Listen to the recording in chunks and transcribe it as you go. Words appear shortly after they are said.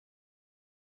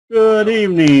Good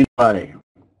evening, everybody.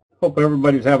 Hope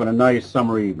everybody's having a nice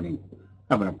summer evening.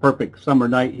 Having a perfect summer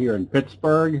night here in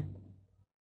Pittsburgh.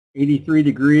 83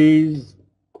 degrees,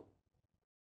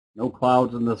 no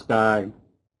clouds in the sky.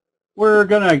 We're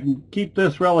going to keep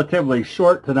this relatively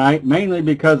short tonight, mainly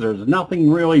because there's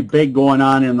nothing really big going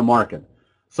on in the market.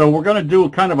 So we're going to do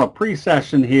kind of a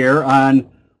pre-session here on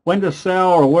when to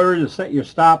sell or where to set your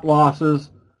stop losses.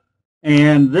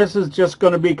 And this is just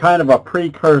going to be kind of a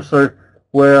precursor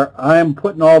where I'm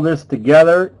putting all this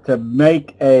together to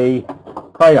make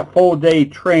probably a full day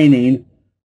training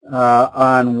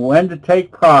on when to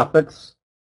take profits.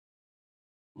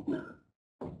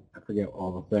 I forget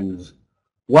all the things.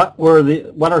 What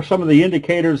are some of the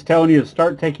indicators telling you to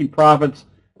start taking profits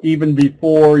even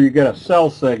before you get a sell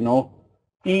signal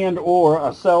and or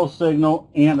a sell signal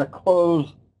and a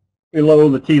close below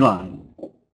the T-line.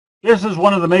 This is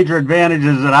one of the major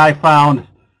advantages that I found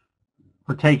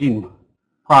for taking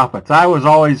profits. I was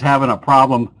always having a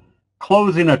problem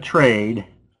closing a trade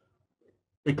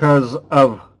because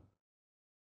of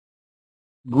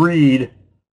greed.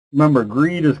 Remember,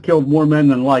 greed has killed more men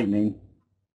than lightning.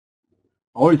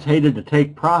 Always hated to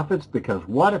take profits because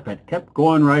what if it kept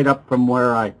going right up from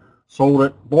where I sold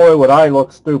it? Boy, would I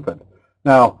look stupid.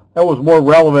 Now, that was more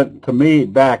relevant to me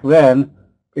back then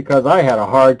because I had a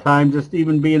hard time just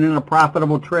even being in a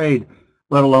profitable trade,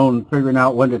 let alone figuring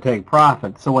out when to take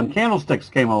profits. So when candlesticks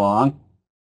came along,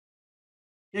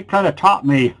 it kind of taught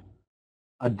me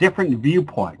a different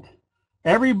viewpoint.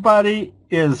 Everybody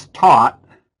is taught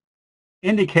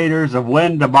indicators of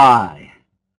when to buy,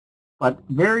 but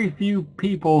very few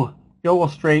people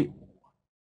illustrate,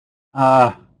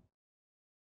 they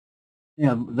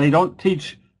don't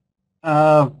teach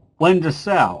when to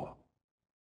sell.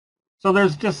 So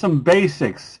there's just some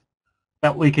basics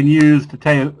that we can use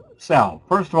to sell.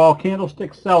 First of all,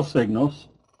 candlestick sell signals.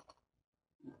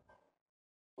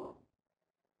 Oh,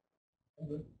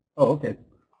 okay.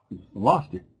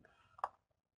 Lost you.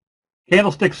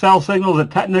 Candlestick sell signals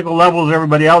at technical levels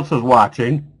everybody else is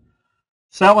watching.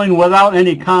 Selling without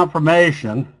any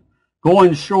confirmation.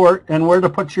 Going short, and where to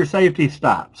put your safety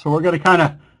stop. So we're going to kind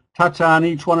of touch on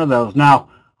each one of those. Now,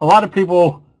 a lot of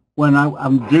people, when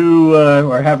I'm due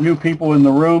or have new people in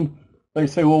the room, they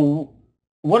say, well,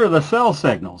 what are the sell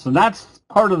signals? And that's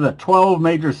part of the 12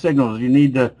 major signals you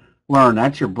need to learn.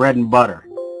 That's your bread and butter.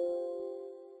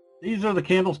 These are the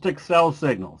candlestick sell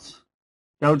signals.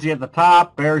 Doji at the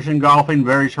top, bearish engulfing,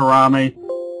 bearish harami,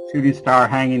 shooting star,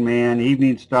 hanging man,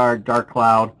 evening star, dark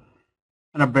cloud,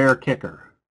 and a bear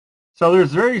kicker. So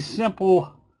there's very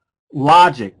simple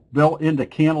logic built into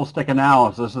candlestick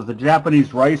analysis that the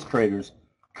Japanese rice traders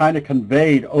kind of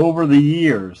conveyed over the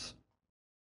years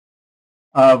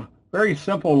of very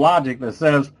simple logic that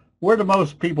says, where do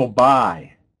most people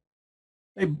buy?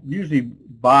 They usually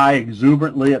buy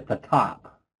exuberantly at the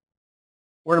top.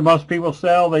 Where do most people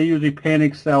sell? They usually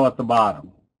panic sell at the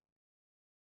bottom.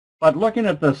 But looking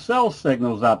at the sell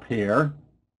signals up here,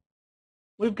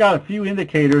 we've got a few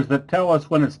indicators that tell us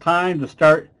when it's time to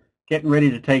start getting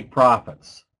ready to take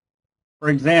profits. For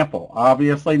example,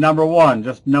 obviously, number one,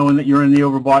 just knowing that you're in the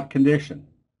overbought condition.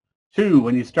 Two,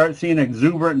 when you start seeing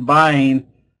exuberant buying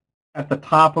at the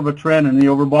top of a trend in the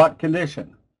overbought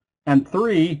condition. And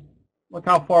three, look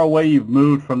how far away you've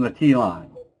moved from the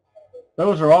T-line.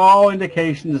 Those are all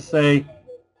indications to say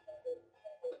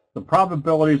the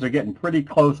probabilities are getting pretty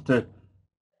close to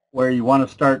where you want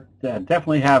to start to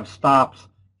definitely have stops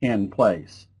in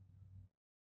place.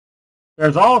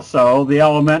 There's also the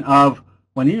element of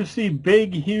when you see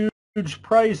big, huge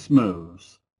price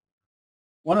moves.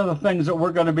 One of the things that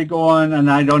we're going to be going, and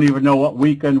I don't even know what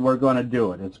weekend we're going to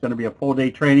do it. It's going to be a full day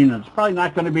training, and it's probably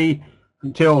not going to be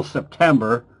until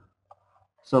September,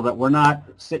 so that we're not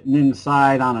sitting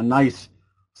inside on a nice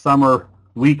summer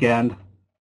weekend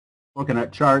looking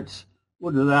at charts.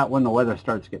 We'll do that when the weather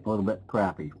starts getting a little bit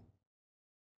crappy.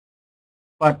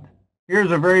 But here's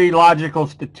a very logical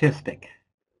statistic.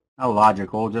 Not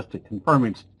logical, just a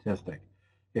confirming statistic.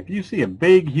 If you see a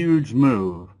big, huge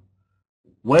move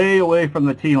way away from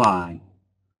the T-line,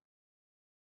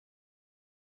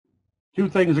 two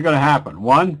things are going to happen.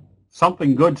 One,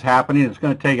 something good's happening. It's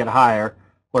going to take it higher.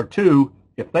 Or two,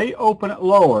 if they open it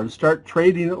lower and start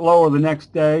trading it lower the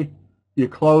next day, you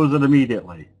close it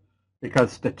immediately.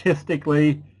 Because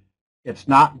statistically, it's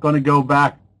not going to go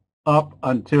back up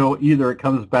until either it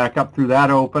comes back up through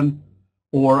that open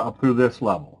or up through this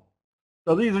level.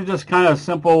 So these are just kind of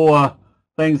simple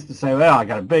things to say, well, I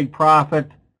got a big profit.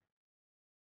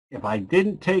 If I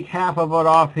didn't take half of it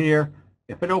off here,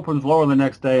 if it opens lower the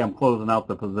next day, I'm closing out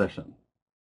the position.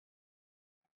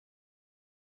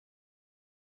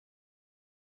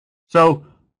 So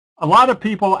A lot of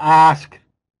people ask,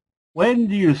 when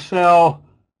do you sell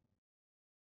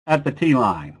at the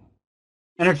T-line?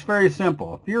 And it's very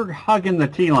simple. If you're hugging the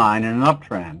T-line in an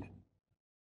uptrend,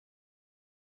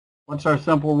 what's our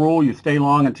simple rule? You stay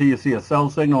long until you see a sell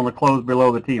signal and a close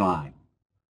below the T-line.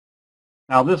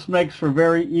 Now this makes for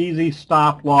very easy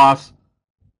stop loss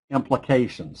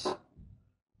implications.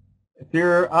 If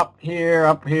you're up here,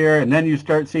 and then you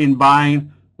start seeing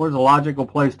buying, where's the logical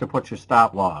place to put your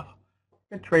stop loss?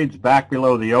 It trades back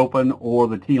below the open or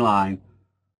the T-line.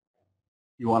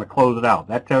 You want to close it out.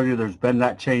 That tells you there's been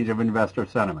that change of investor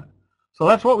sentiment. So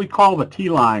that's what we call the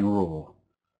T-line rule.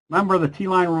 Remember, the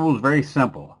T-line rule is very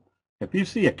simple. If you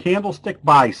see a candlestick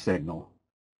buy signal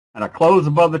and a close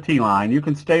above the T-line, you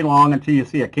can stay long until you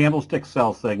see a candlestick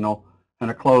sell signal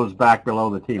and a close back below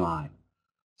the T-line.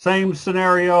 Same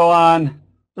scenario on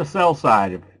the sell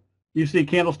side. If you see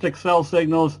candlestick sell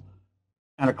signals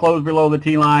and a close below the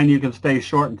T-line, you can stay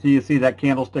short until you see that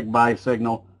candlestick buy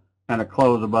signal and a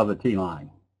close above the T-line.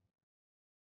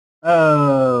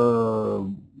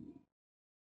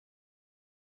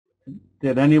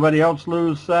 Did anybody else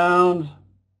lose sound?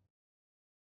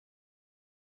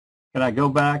 Can I go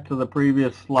back to the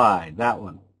previous slide? That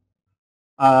one.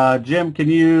 Jim, can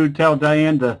you tell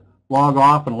Diane to log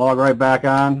off and log right back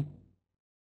on?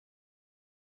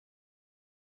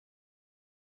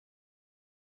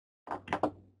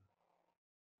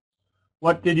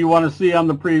 What did you want to see on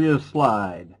the previous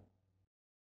slide?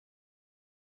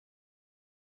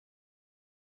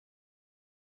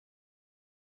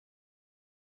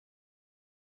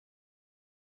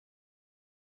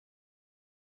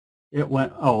 It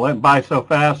went by so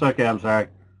fast. Okay, I'm sorry.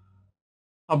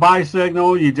 A buy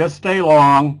signal, you just stay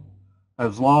long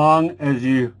as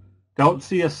you don't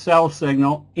see a sell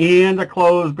signal and a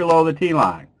close below the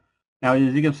T-line. Now,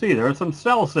 as you can see, there are some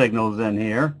sell signals in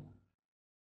here,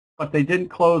 but they didn't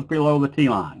close below the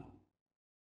T-line.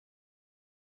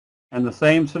 And the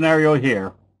same scenario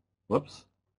here. Whoops.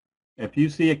 If you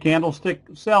see a candlestick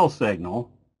sell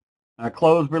signal and a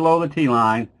close below the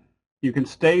T-line, you can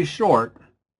stay short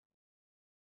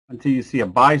until you see a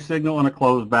buy signal and a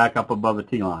close back up above the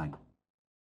T-line.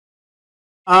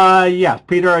 Yes,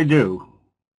 Peter, I do.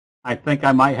 I think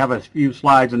I might have a few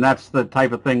slides, and that's the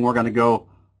type of thing we're going to go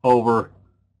over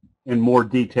in more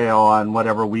detail on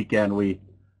whatever weekend we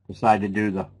decide to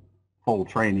do the full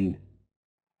training.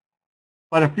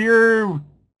 But if you're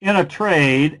in a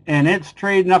trade and it's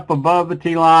trading up above the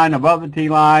T-line,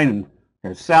 and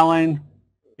they're selling,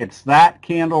 it's that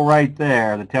candle right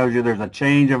there that tells you there's a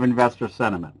change of investor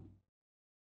sentiment.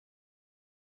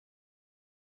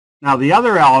 Now the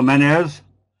other element is,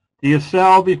 do you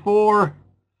sell before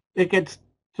it gets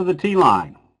to the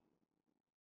T-line?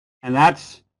 And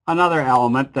that's another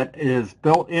element that is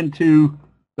built into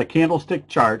the candlestick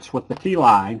charts with the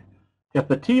T-line. If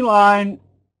the T-line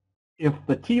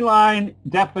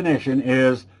definition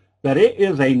is that it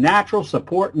is a natural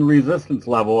support and resistance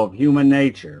level of human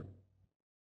nature,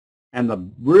 and the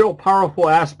real powerful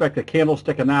aspect of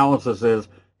candlestick analysis is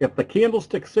if the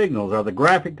candlestick signals are the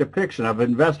graphic depiction of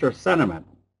investor sentiment,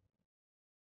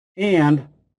 and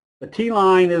the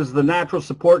T-line is the natural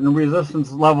support and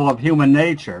resistance level of human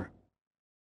nature,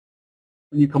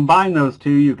 when you combine those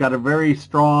two, you've got a very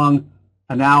strong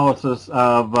analysis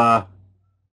of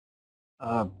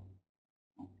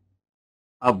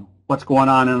what's going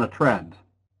on in a trend.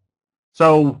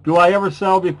 So, do I ever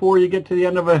sell before you get to the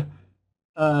end of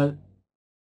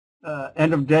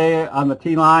end of day on the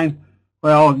T-line?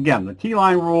 Well, again, the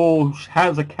T-line rule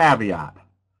has a caveat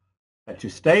that you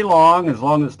stay long as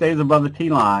it stays above the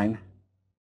T-line,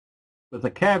 with a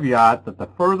caveat that the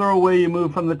further away you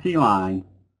move from the T-line,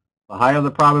 the higher the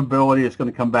probability it's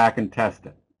going to come back and test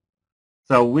it.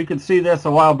 So we could see this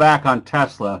a while back on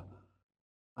Tesla,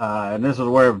 and this is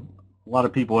where a lot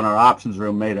of people in our options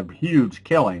room made a huge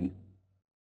killing.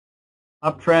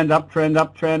 Uptrend, uptrend,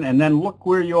 uptrend, and then look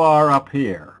where you are up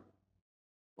here.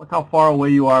 Look how far away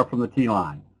you are from the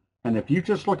T-line. And if you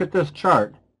just look at this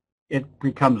chart, it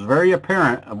becomes very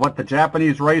apparent of what the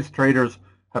Japanese race traders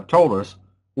have told us.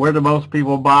 Where do most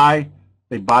people buy?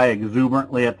 They buy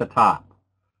exuberantly at the top.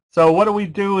 So what do we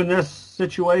do in this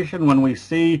situation when we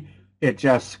see it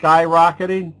just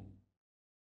skyrocketing?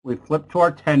 We flip to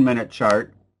our 10-minute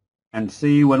chart and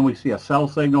see when we see a sell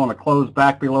signal and a close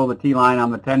back below the T-line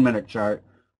on the 10-minute chart,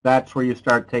 that's where you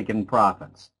start taking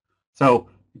profits. So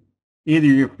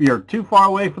either if you're too far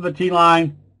away from the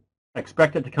T-line,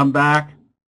 expect it to come back,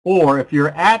 or if you're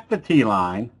at the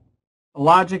T-line, the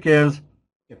logic is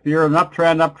if you're an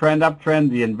uptrend, uptrend, uptrend,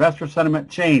 the investor sentiment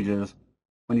changes.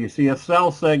 When you see a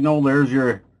sell signal, there's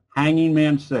your hanging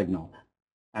man signal.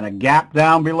 And a gap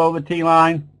down below the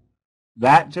T-line,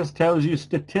 That just tells you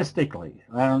statistically,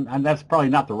 and that's probably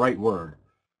not the right word.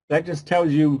 That just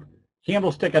tells you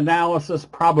candlestick analysis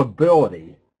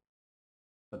probability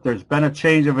that there's been a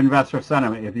change of investor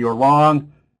sentiment. If you're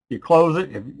long, you close it,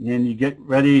 and you get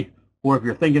ready, or if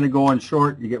you're thinking of going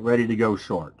short, you get ready to go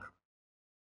short.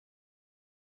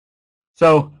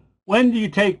 So when do you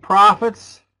take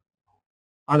profits?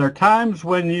 Are there times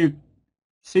when you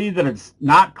see that it's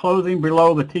not closing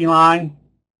below the T line,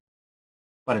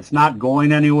 but it's not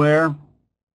going anywhere?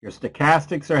 Your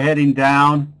stochastics are heading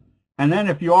down. And then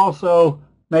if you also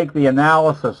make the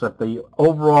analysis that the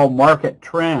overall market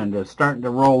trend is starting to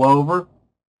roll over,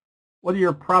 what are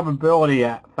your probability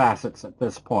facets at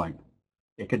this point?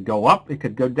 It could go up, it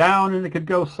could go down, and it could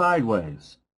go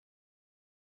sideways.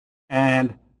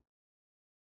 And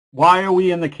why are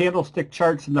we in the candlestick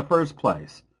charts in the first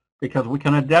place? Because we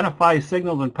can identify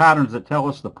signals and patterns that tell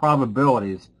us the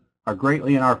probabilities are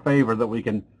greatly in our favor that we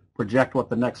can project what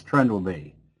the next trend will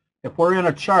be. If we're in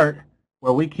a chart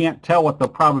where we can't tell what the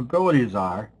probabilities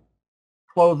are,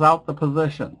 close out the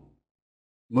position.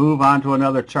 Move on to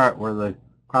another chart where the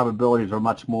probabilities are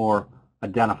much more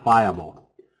identifiable.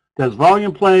 Does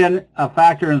volume play a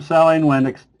factor in selling when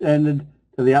extended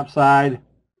to the upside?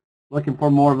 Looking for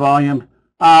more volume?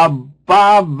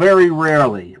 Bob, very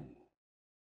rarely.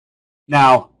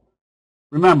 Now,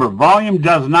 remember, volume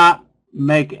does not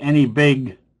make any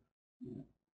big,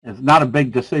 it's not a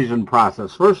big decision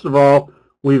process. First of all,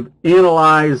 we've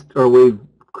analyzed, or we've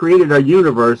created a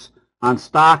universe on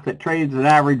stock that trades an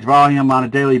average volume on a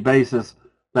daily basis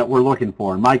that we're looking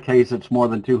for. In my case, it's more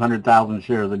than 200,000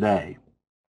 shares a day.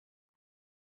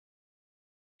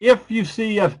 If you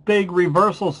see a big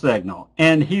reversal signal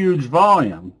and huge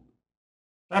volume,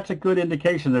 that's a good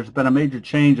indication there's been a major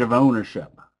change of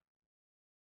ownership.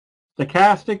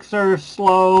 Stochastics are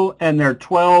slow and they're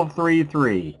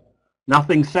 12.33.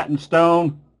 Nothing set in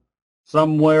stone.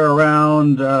 Somewhere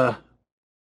around,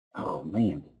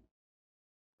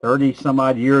 30 some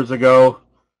odd years ago,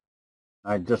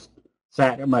 I just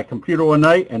sat at my computer one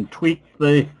night and tweaked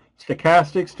the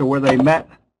stochastics to where they met,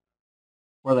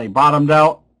 where they bottomed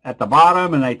out at the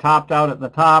bottom and they topped out at the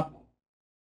top.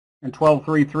 And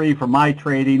 12.33 for my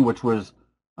trading, which was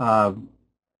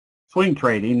swing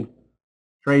trading,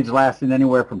 trades lasting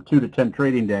anywhere from 2 to 10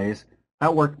 trading days,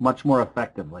 that worked much more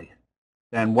effectively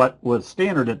than what was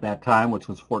standard at that time, which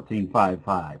was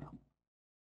 14.55.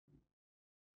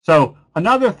 So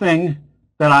another thing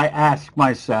that I ask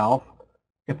myself,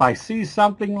 if I see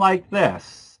something like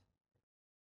this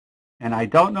and I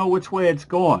don't know which way it's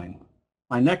going,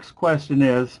 my next question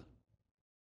is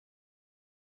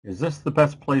this the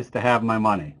best place to have my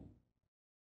money?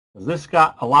 Has this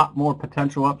got a lot more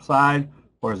potential upside,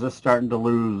 or is this starting to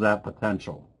lose that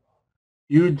potential?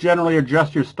 You generally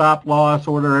adjust your stop loss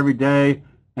order every day,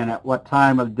 and at what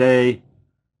time of day?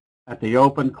 At the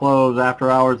open, close, after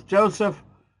hours. Joseph,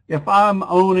 if I'm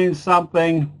owning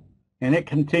something and it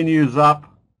continues up,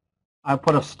 I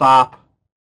put a stop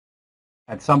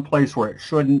at some place where it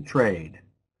shouldn't trade.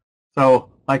 So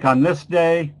like on this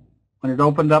day, when it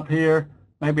opened up here,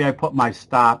 maybe I put my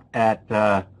stop at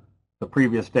the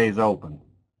previous day's open.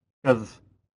 Because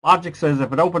logic says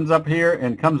if it opens up here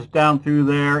and comes down through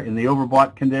there in the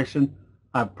overbought condition,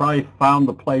 I've probably found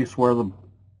the place where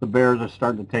the bears are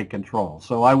starting to take control.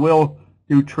 So I will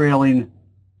do trailing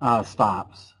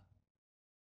stops.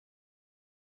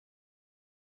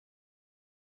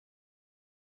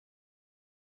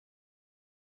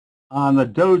 On the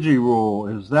doji rule,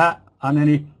 is that on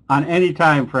any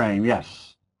time frame?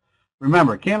 Yes.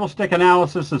 Remember, candlestick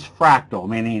analysis is fractal,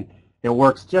 meaning it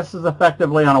works just as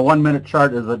effectively on a 1-minute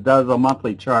chart as it does a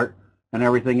monthly chart and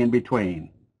everything in between.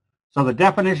 So the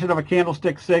definition of a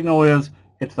candlestick signal is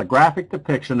it's the graphic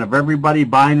depiction of everybody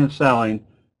buying and selling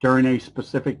during a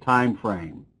specific time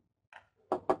frame.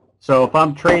 So if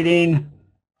I'm trading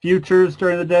futures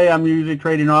during the day, I'm usually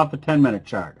trading off the 10-minute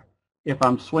chart. If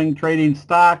I'm swing trading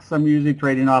stocks, I'm usually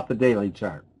trading off the daily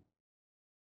chart.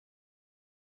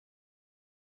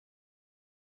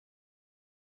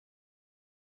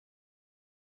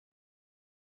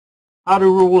 How do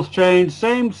rules change?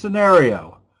 Same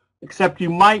scenario, except you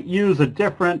might use a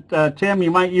different, Tim, you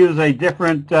might use a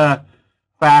different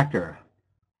factor.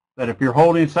 That if you're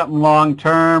holding something long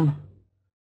term,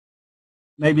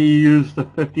 maybe you use the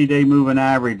 50-day moving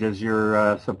average as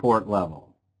your support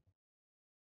level.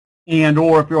 And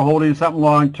or if you're holding something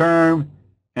long term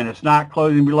and it's not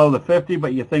closing below the 50,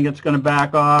 but you think it's going to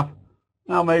back off,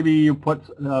 now maybe you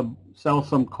sell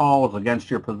some calls against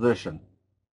your position.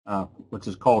 Which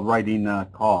is called writing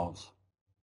calls.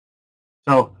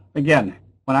 So again,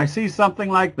 when I see something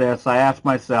like this, I ask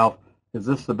myself, Is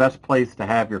this the best place to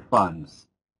have your funds?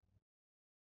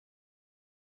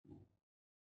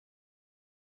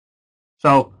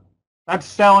 So that's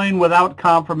selling without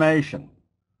confirmation.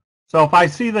 So if I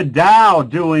see the Dow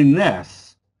doing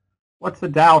this, what's the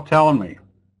Dow telling me?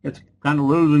 It's kind of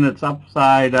losing its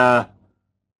upside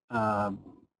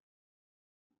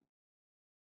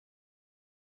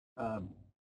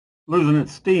losing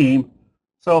its steam.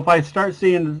 So if I start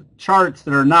seeing charts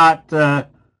that are not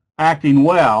acting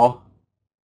well,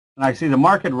 and I see the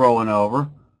market rolling over,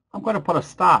 I'm going to put a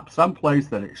stop someplace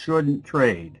that it shouldn't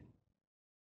trade.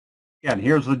 Again,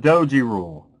 here's the doji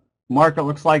rule. Market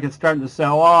looks like it's starting to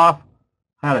sell off.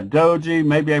 Had a doji.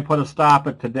 Maybe I put a stop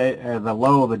at today at the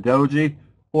low of the doji,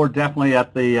 or definitely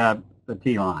at the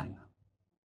T line.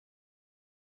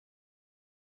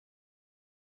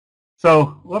 So,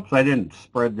 whoops, I didn't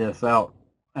spread this out.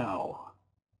 Oh,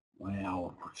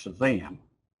 well, Shazam.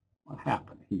 What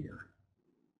happened here?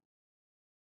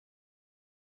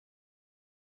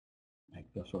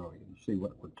 Make this so we can see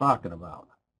what we're talking about.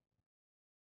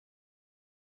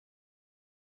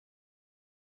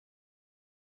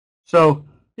 So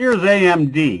here's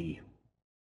AMD.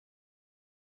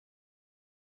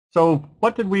 So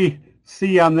what did we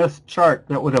see on this chart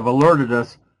that would have alerted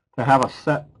us to have a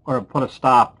set or put a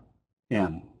stop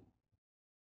in?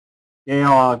 Yeah,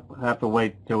 I'll have to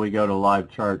wait till we go to live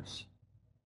charts.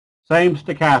 Same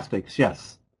stochastics,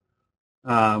 yes.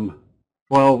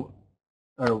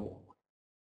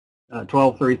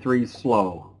 1233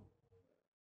 slow.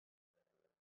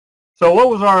 So what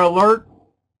was our alert?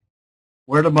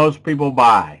 Where do most people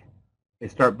buy? They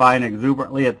start buying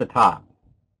exuberantly at the top.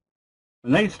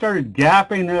 When they started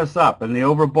gapping this up in the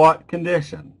overbought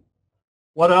condition,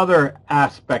 what other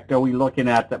aspect are we looking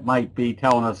at that might be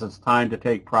telling us it's time to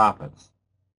take profits?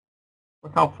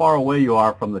 Look how far away you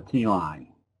are from the T line.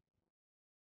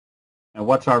 And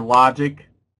what's our logic?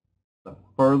 The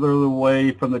further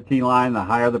away from the T line, the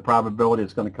higher the probability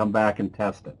it's going to come back and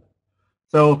test it.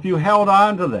 So if you held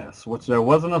on to this, which there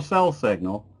wasn't a sell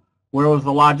signal, where was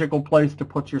the logical place to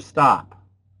put your stop?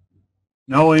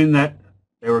 Knowing that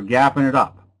they were gapping it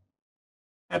up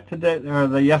at today or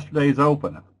the yesterday's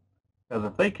open. Because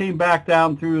if they came back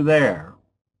down through there,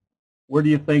 where do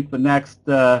you think the next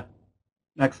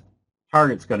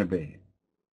target's going to be?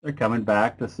 They're coming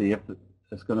back to see if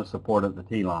it's going to support at the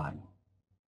T line.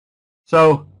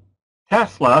 So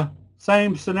Tesla,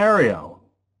 same scenario,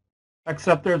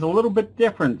 except there's a little bit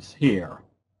difference here.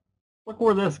 Look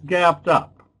where this gapped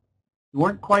up. You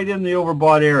weren't quite in the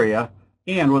overbought area,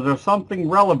 and was there something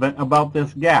relevant about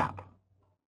this gap?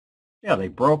 Yeah, they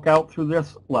broke out through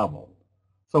this level.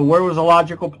 So where was a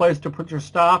logical place to put your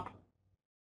stop?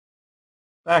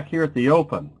 Back here at the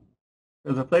open.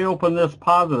 Because if they opened this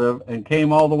positive and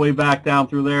came all the way back down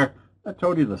through there, I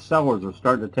told you the sellers are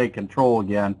starting to take control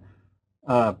again.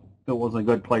 It wasn't a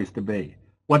good place to be.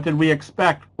 What did we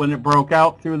expect when it broke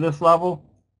out through this level?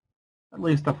 At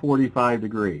least a 45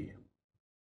 degree.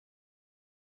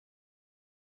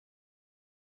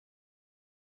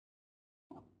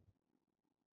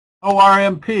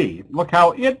 ORMP, look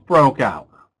how it broke out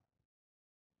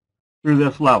through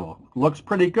this level. Looks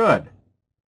pretty good.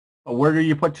 But where do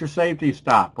you put your safety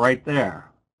stop? Right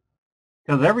there.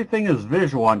 Because everything is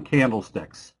visual on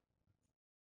candlesticks.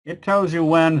 It tells you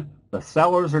when the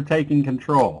sellers are taking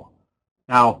control.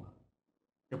 Now,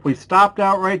 if we stopped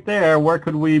out right there, where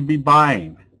could we be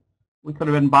buying? We could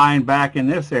have been buying back in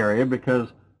this area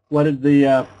because what did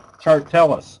the chart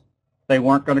tell us? They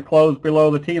weren't going to close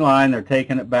below the T line. They're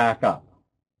taking it back up.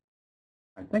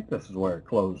 I think this is where it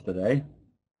closed today.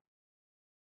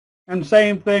 And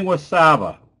same thing with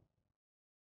Saba.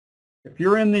 If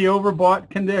you're in the overbought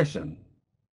condition,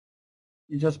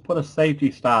 you just put a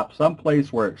safety stop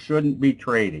someplace where it shouldn't be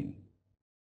trading.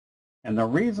 And the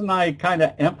reason I kind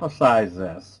of emphasize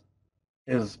this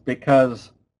is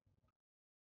because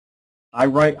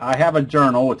I have a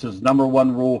journal, which is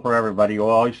 #1 rule for everybody. You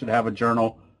always should have a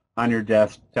journal on your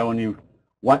desk telling you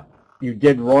what you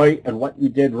did right and what you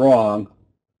did wrong.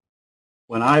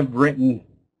 When I've written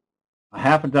a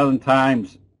half a dozen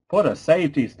times, put a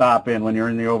safety stop in when you're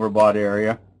in the overbought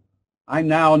area, I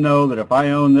now know that if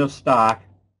I own this stock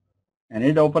and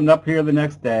it opened up here the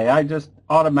next day, I just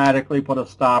automatically put a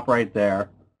stop right there.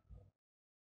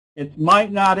 It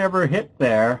might not ever hit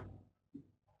there,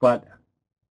 but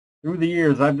through the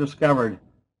years I've discovered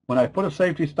when I put a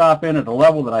safety stop in at a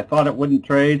level that I thought it wouldn't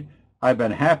trade, I've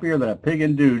been happier than a pig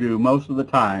in doo-doo most of the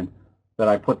time that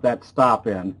I put that stop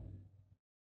in,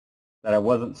 that I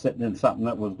wasn't sitting in something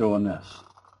that was doing this.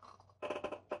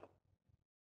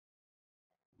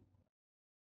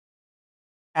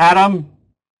 Adam,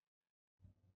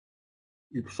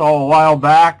 you saw a while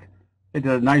back, they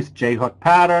did a nice J-hook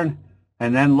pattern,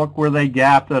 and then look where they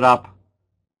gapped it up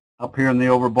here in the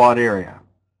overbought area.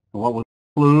 And what was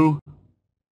the clue?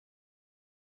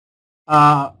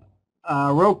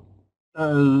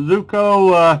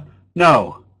 Zuko,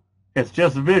 no, it's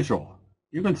just visual.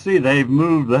 You can see they've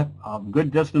moved a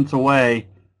good distance away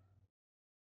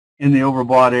in the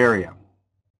overbought area.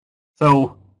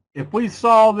 So if we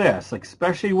saw this,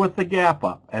 especially with the gap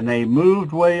up, and they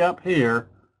moved way up here,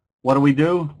 what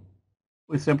do?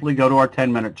 We simply go to our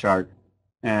 10-minute chart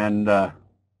and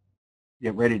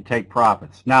get ready to take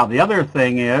profits. Now, the other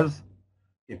thing is,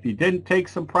 if you didn't take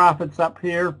some profits up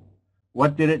here,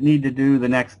 what did it need to do the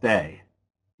next day?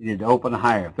 You need to open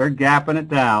higher. If they're gapping it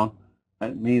down,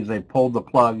 that means they pulled the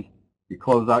plug. You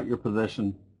close out your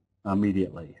position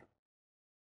immediately.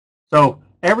 So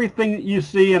everything that you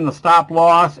see in the stop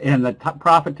loss and the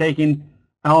profit-taking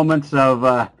elements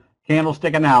of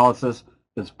candlestick analysis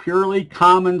is purely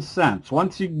common sense.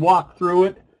 Once you walk through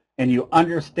it and you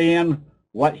understand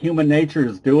what human nature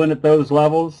is doing at those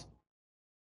levels,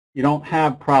 you don't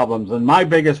have problems. And my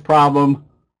biggest problem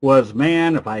was,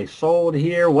 man, if I sold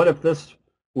here, what if this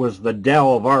was the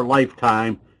Dell of our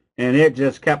lifetime and it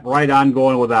just kept right on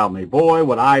going without me? Boy,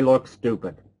 would I look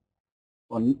stupid.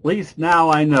 Well, at least now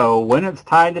I know when it's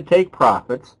time to take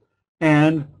profits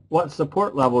and what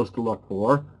support levels to look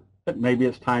for, that maybe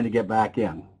it's time to get back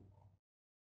in.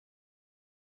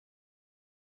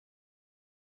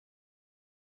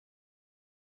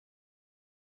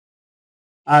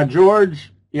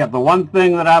 George, yeah, the one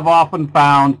thing that I've often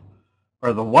found,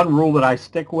 or the one rule that I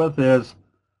stick with, is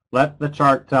let the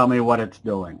chart tell me what it's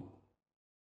doing.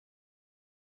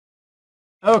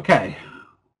 Okay.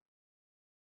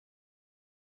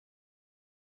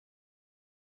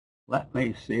 Let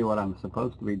me see what I'm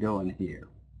supposed to be doing here.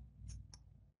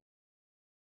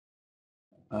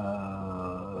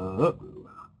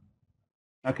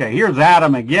 Okay, here's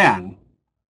Adam again.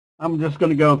 I'm just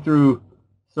going to go through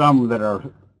some that are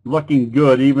looking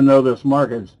good, even though this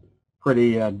market's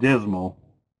pretty dismal.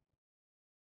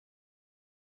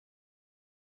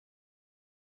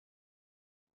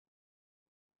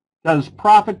 Does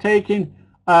profit taking,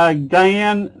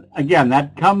 Diane, again,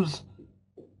 that comes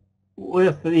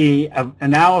with the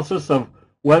analysis of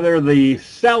whether the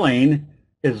selling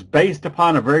is based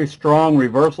upon a very strong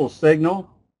reversal signal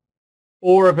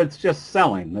or if it's just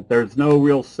selling, that there's no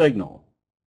real signal.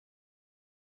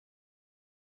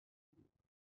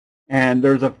 And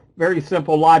there's a very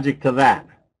simple logic to that.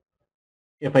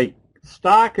 If a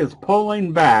stock is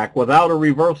pulling back without a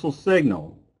reversal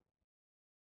signal,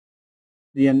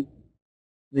 the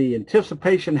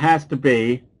anticipation has to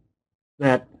be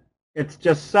that it's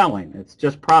just selling, it's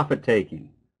just profit taking,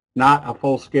 not a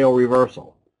full-scale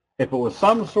reversal. If it was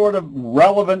some sort of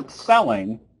relevant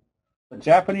selling, the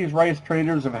Japanese rice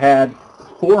traders have had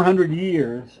 400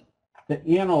 years to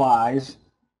analyze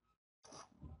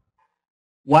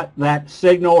what that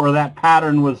signal or that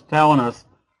pattern was telling us.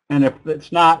 And if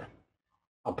it's not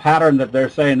a pattern that they're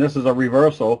saying this is a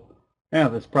reversal, yeah,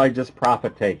 that's probably just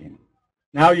profit taking.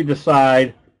 Now you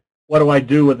decide, what do I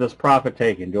do with this profit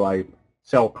taking? Do I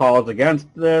sell calls against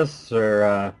this,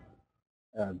 or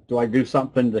do I do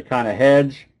something to kind of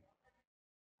hedge?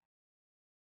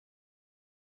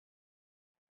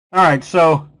 All right,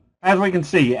 so as we can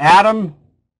see, Adam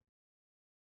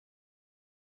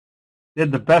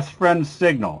did the best friend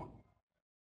signal.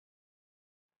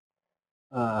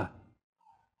 Are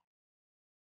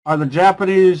the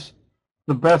Japanese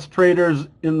the best traders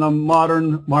in the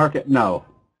modern market? No.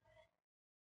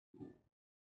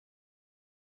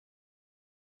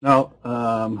 No.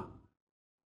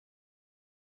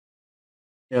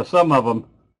 Yeah, some of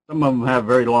them have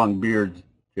very long beards,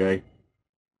 Jay.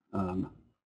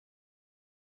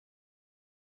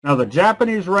 Now, the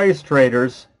Japanese rice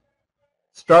traders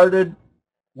started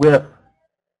with,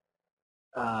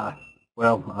 well,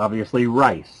 obviously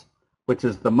rice, which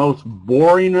is the most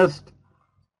boringest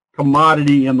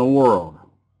commodity in the world.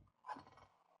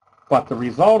 But the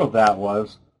result of that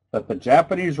was that the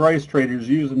Japanese rice traders,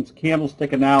 using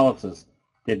candlestick analysis,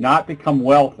 did not become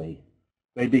wealthy.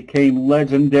 They became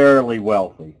legendarily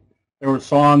wealthy. There were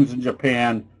songs in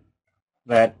Japan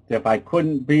that if I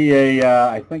couldn't be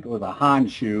I think it was a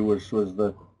Hanshu, which was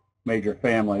the major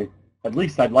family, at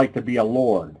least I'd like to be a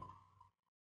lord.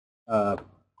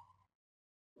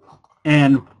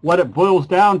 And what it boils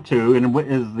down to, and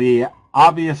is the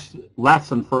obvious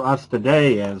lesson for us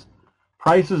today, is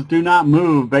prices do not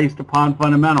move based upon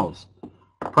fundamentals.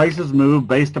 Prices move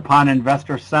based upon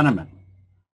investor sentiment.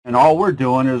 And all we're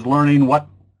doing is learning what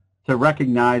to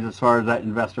recognize as far as that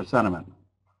investor sentiment.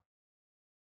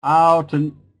 How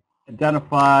to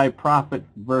identify profit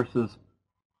versus,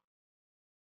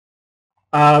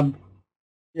 yeah,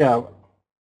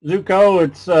 Zuko,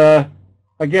 it's,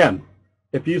 again,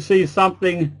 if you see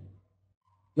something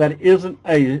that isn't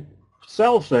a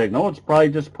sell signal, it's probably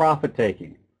just profit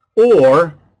taking.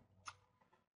 Or,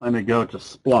 let me go to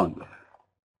Splunk.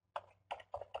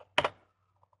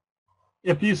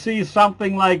 If you see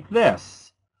something like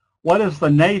this, what is the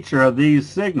nature of these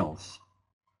signals?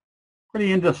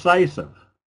 Pretty indecisive.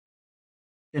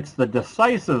 It's the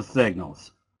decisive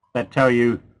signals that tell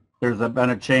you there's been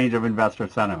a change of investor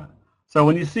sentiment. So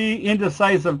when you see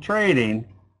indecisive trading,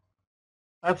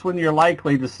 that's when you're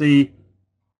likely to see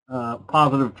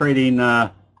positive trading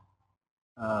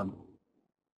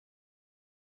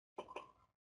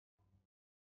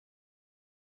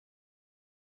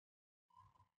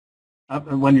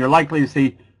when you're likely to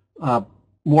see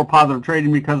more positive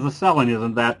trading because the selling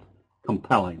isn't that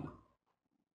compelling.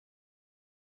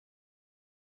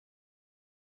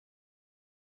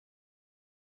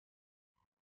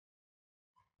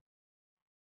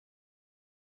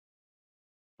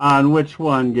 On which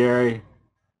one, Gary?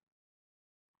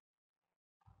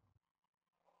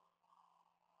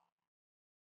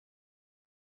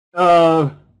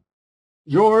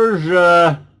 George,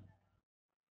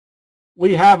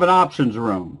 we have an options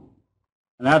room,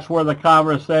 and that's where the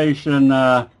conversation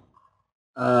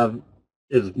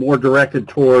is more directed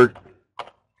toward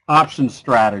option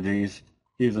strategies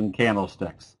using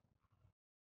candlesticks.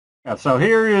 Yeah, so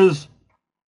here is,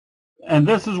 and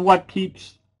this is what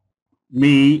keeps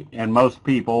me and most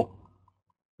people,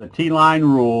 the T-line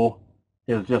rule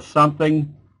is just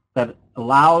something that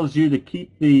allows you to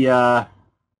keep the,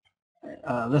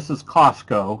 this is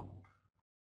Costco,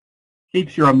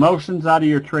 keeps your emotions out of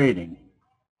your trading.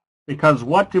 Because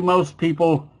what do most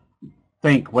people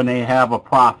think when they have a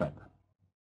profit?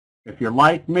 If you're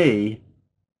like me,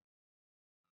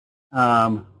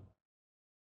 I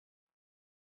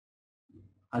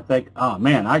think, oh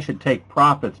man, I should take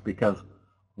profits because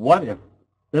what if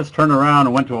this turned around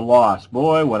and went to a loss?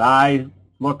 Boy, would I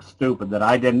look stupid that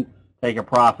I didn't take a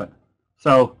profit.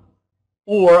 So,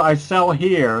 or I sell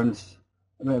here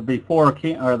and before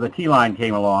the T-line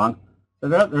came along, so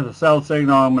there's a sell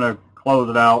signal, I'm going to close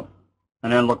it out,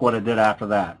 and then look what it did after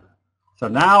that. So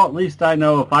now at least I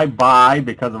know if I buy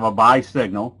because of a buy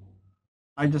signal,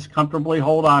 I just comfortably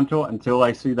hold on to it until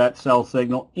I see that sell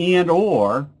signal and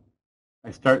or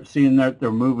I start seeing that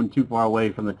they're moving too far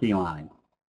away from the T-line.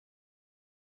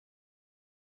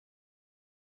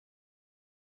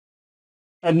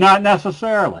 And not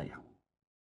necessarily.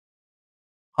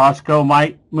 Costco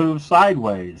might move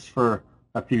sideways for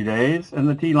a few days and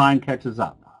the T-line catches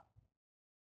up.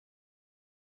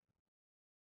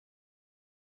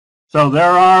 So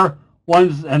there are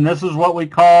ones, and this is what we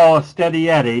call a steady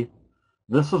eddy.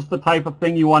 This is the type of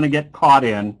thing you want to get caught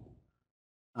in.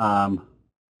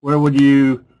 Where would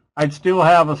you, I'd still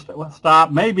have a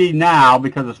stop, maybe now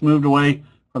because it's moved away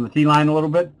from the T-line a little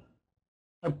bit,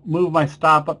 I move my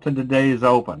stop up to today's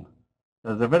open.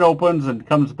 Because if it opens and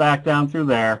comes back down through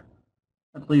there,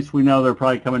 at least we know they're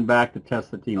probably coming back to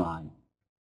test the T-line.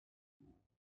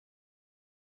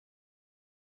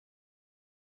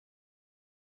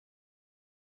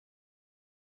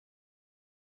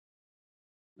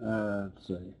 Let's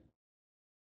see.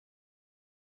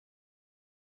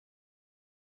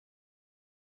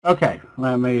 Okay,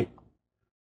 let me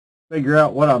figure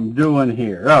out what I'm doing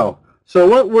here. Oh, so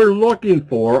what we're looking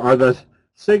for are the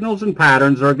signals and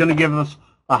patterns that are going to give us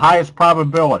the highest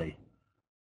probability.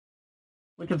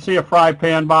 We can see a fry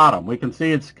pan bottom. We can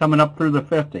see it's coming up through the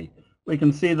 50. We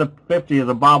can see the 50 as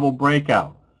a bobble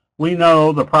breakout. We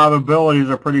know the probabilities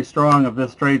are pretty strong. If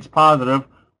this trade's positive,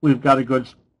 we've got a good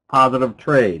positive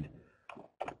trade.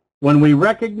 When we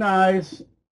recognize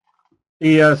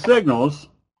the signals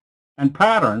and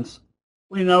patterns,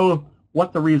 we know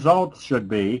what the results should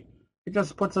be. It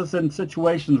just puts us in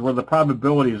situations where the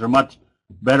probabilities are much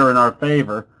better in our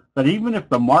favor. But even if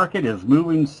the market is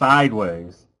moving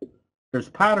sideways, there's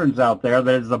patterns out there.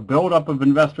 There's a buildup of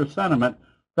investor sentiment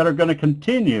that are going to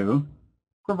continue,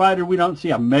 provided we don't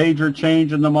see a major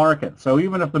change in the market. So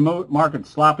even if the market's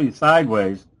slopping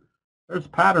sideways, there's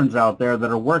patterns out there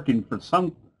that are working for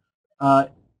some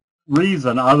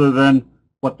reason other than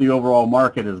what the overall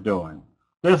market is doing.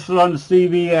 This is on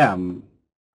CVM.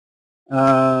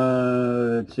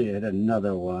 Let's see, I had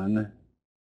another one.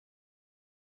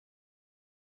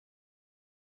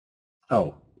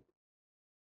 Oh.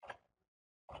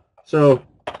 So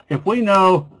if we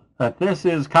know that this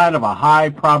is kind of a high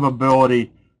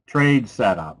probability trade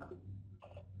setup,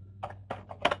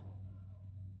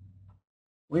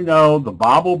 we know the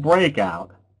bobble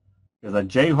breakout is a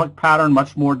J-hook pattern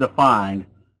much more defined.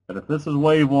 But if this is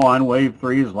wave 1, wave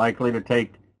 3 is likely to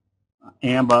take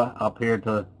AMBA up here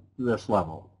to this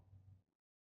level.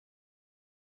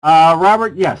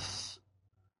 Robert, yes.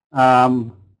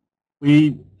 Very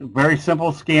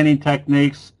simple scanning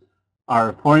techniques.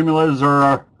 Our formulas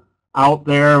are out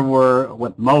there. We're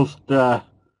with most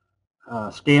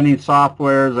scanning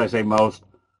softwares. I say most.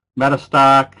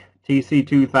 Metastock,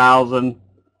 TC2000.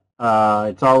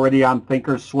 It's already on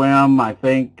Thinkorswim. I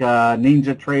think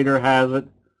Ninja Trader has it.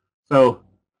 So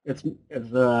it's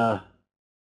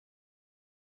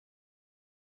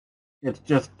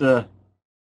just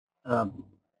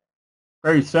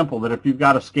very simple. That if you've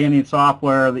got a scanning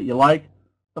software that you like,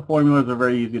 the formulas are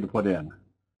very easy to put in.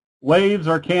 Waves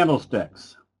or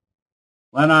candlesticks?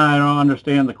 Len, I don't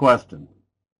understand the question.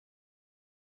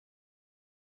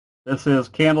 This is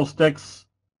candlesticks,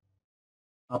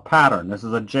 a pattern. This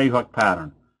is a J-hook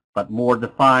pattern, but more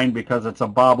defined because it's a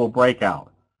bobble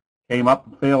breakout. Came up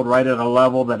and failed right at a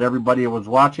level that everybody was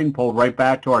watching, pulled right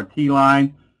back to our T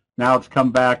line. Now it's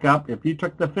come back up. If you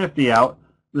took the 50 out,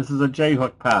 this is a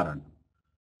J-hook pattern.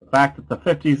 The fact that the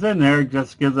 50 is in there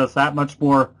just gives us that much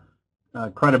more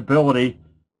credibility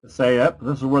to say, yep,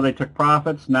 this is where they took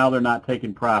profits. Now they're not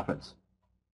taking profits.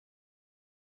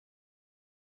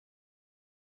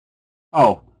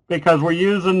 Oh, because we're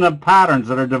using the patterns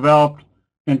that are developed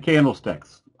in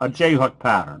candlesticks. A J-hook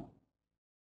pattern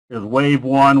is wave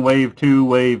 1, wave 2,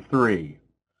 wave 3.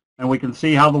 And we can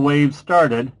see how the waves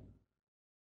started.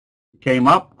 Came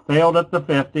up, failed at the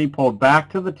 50, pulled back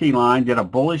to the T-line, did a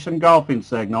bullish engulfing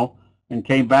signal, and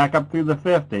came back up through the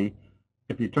 50.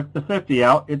 If you took the 50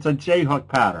 out, it's a J-hook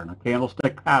pattern, a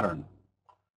candlestick pattern.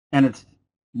 And it's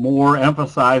more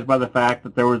emphasized by the fact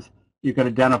that you could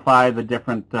identify the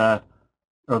different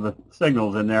or the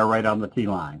signals in there right on the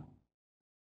T-line.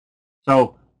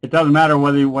 So it doesn't matter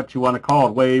what you want to call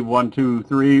it, wave 1, 2,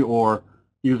 3, or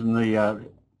using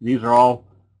these are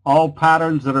all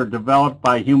patterns that are developed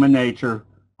by human nature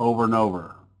over and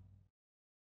over.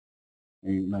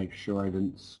 Let me make sure I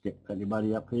didn't skip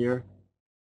anybody up here.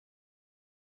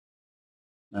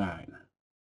 All right.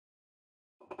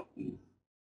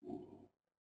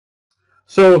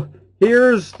 So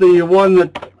here's the one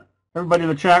that everybody in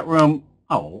the chat room,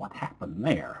 oh, what happened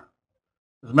there?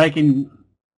 Is making,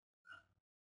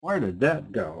 where did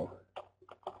that go?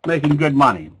 Making good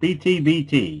money.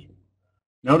 BTBT.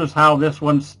 Notice how this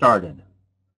one started.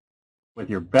 With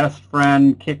your best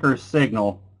friend kicker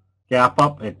signal. Gap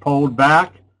up, it pulled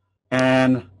back.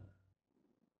 And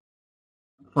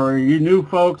for you new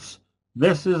folks,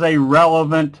 this is a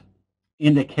relevant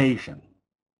indication.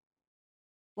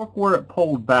 Look where it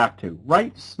pulled back to.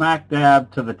 Right smack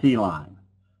dab to the T-line.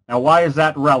 Now why is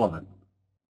that relevant?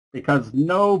 Because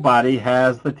nobody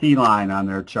has the T-line on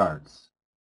their charts.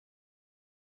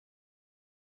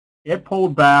 It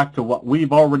pulled back to what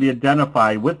we've already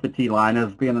identified with the T-line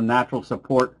as being a natural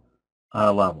support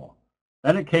level.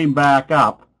 Then it came back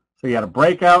up. So you had a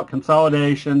breakout,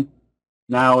 consolidation.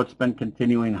 Now it's been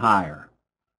continuing higher.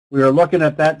 We are looking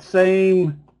at that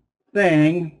same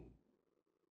thing.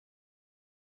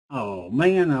 Oh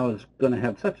man, I was going to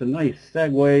have such a nice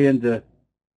segue into...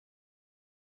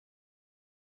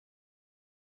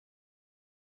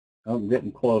 Oh, I'm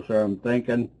getting closer, I'm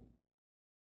thinking.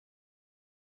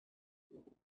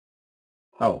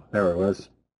 Oh, there it was.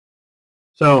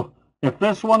 So if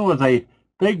this one was a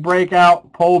big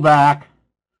breakout, pullback,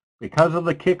 because of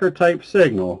the kicker type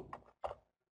signal,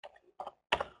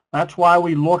 that's why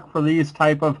we look for these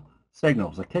type of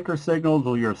signals. The kicker signals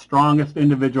are your strongest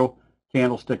individual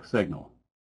candlestick signal.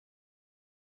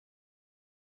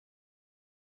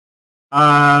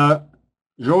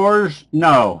 George,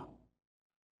 no.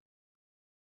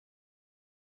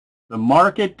 The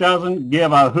market doesn't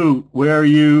give a hoot where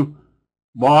you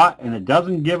bought, and it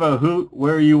doesn't give a hoot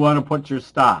where you want to put your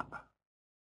stop.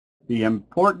 The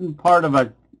important part of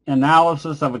an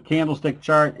analysis of a candlestick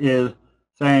chart is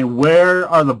saying where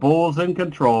are the bulls in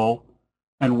control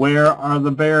and where are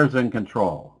the bears in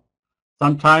control.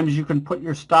 Sometimes you can put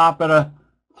your stop at a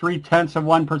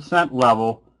 0.3%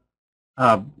 level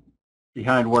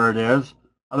behind where it is.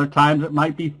 Other times it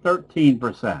might be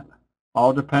 13%.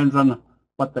 All depends on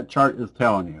what the chart is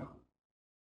telling you.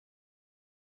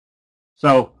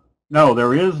 So, no,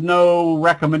 there is no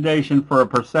recommendation for a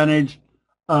percentage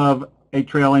of a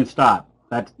trailing stop.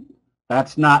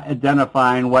 That's not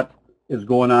identifying what is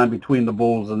going on between the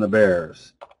bulls and the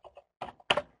bears.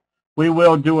 We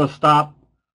will do a stop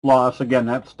loss. Again,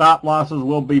 that stop losses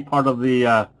will be part of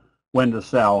the when to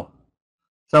sell.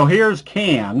 So here's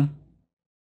CAN.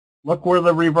 Look where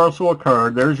the reversal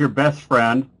occurred. There's your best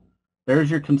friend. There's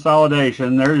your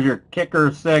consolidation. There's your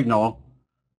kicker signal.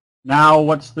 Now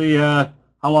what's the,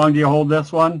 how long do you hold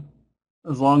this one?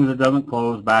 As long as it doesn't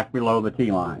close back below the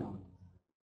T line.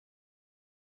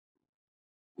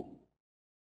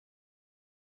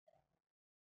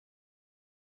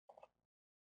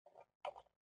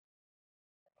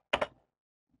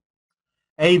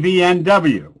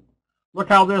 AVNW. Look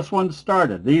how this one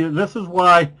started. This is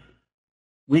why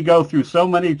we go through so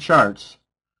many charts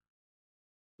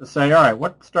to say, all right,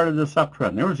 what started this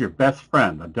uptrend? There was your best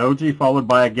friend, a doji followed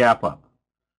by a gap up.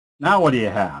 Now what do you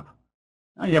have?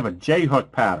 Now you have a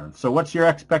J-hook pattern. So what's your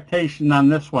expectation on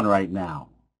this one right now?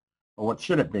 Or what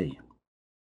should it be?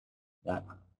 That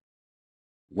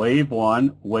wave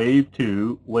 1, wave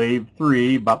 2, wave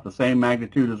 3, about the same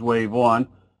magnitude as wave 1,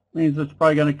 means it's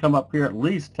probably going to come up here at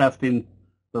least testing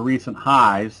the recent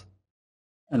highs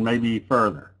and maybe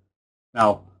further.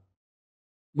 Now,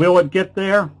 will it get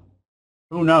there?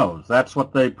 Who knows? That's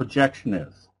what the projection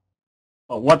is.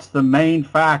 But what's the main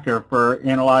factor for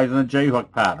analyzing a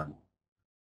J-hook pattern?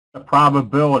 The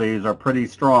probabilities are pretty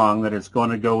strong that it's going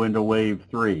to go into wave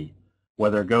 3.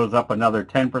 Whether it goes up another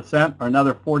 10% or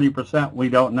another 40%, we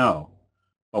don't know.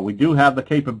 But we do have the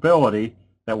capability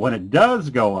that when it does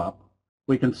go up,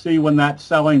 we can see when that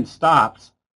selling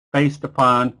stops based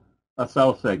upon a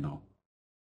sell signal.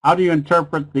 How do you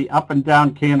interpret the up and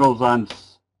down candles on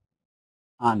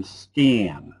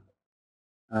scan?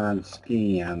 On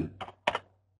scan.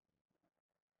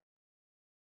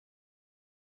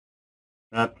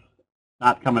 That's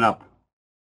not coming up.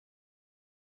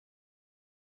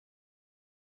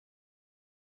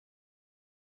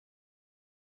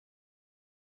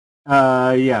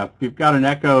 Yeah, if you've got an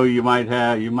echo, you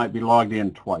might be logged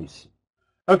in twice.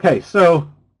 Okay, so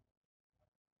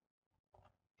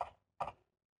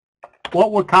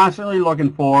what we're constantly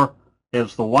looking for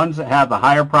is the ones that have the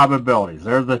higher probabilities.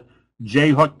 They're the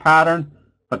J-hook pattern,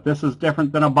 but this is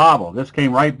different than a bobble. This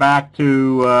came right back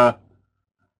to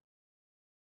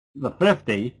the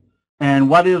 50. And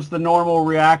what is the normal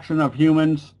reaction of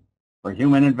humans or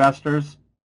human investors,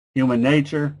 human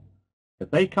nature? If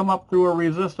they come up through a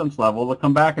resistance level, they'll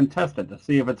come back and test it to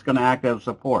see if it's going to act as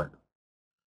support.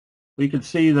 We could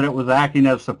see that it was acting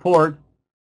as support.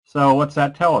 So what's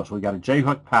that tell us? We got a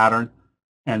J-hook pattern,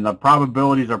 and the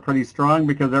probabilities are pretty strong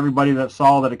because everybody that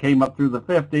saw that it came up through the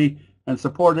 50 and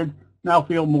supported now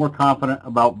feel more confident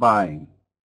about buying.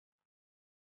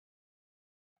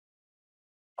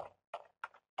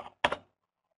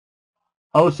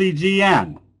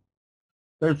 OCGN.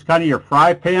 There's kind of your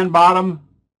fry pan bottom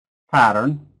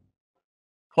pattern,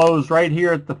 closed right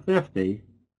here at the 50.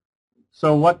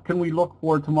 So what can we look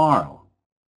for tomorrow?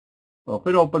 Well, if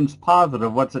it opens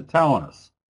positive, what's it telling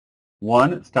us?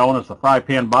 1, it's telling us the fry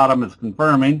pan bottom is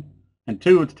confirming, and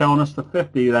 2, it's telling us the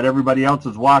 50 that everybody else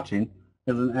is watching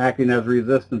isn't acting as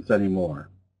resistance anymore.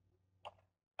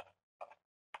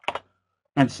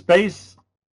 And space,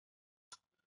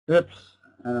 oops,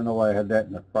 I don't know why I had that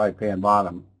in the fry pan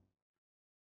bottom.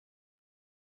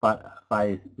 But if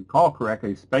I recall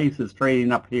correctly, space is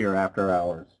trading up here after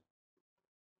hours.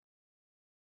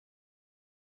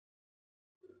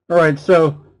 All right,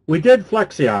 so we did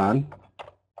Flexion.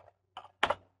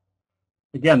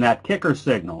 Again, that kicker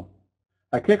signal.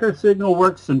 A kicker signal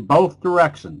works in both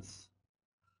directions.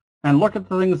 And look at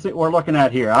the things that we're looking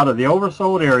at here. Out of the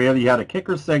oversold area, you had a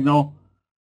kicker signal,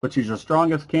 which is your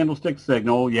strongest candlestick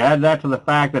signal. You add that to the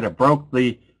fact that it broke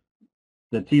the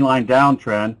T-line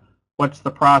downtrend. What's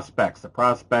the prospects? The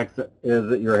prospects is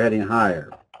that you're heading higher.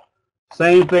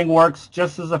 Same thing works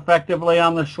just as effectively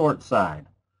on the short side.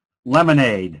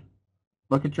 Lemonade.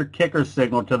 Look at your kicker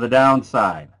signal to the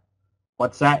downside.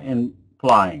 What's that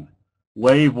implying?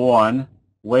 Wave 1,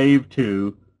 wave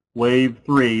 2, wave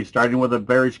 3, starting with a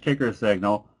bearish kicker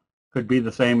signal, could be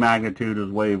the same magnitude as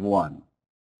wave 1.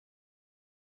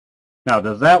 Now,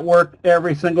 does that work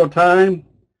every single time?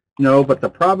 No, but the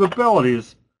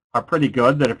probabilities are pretty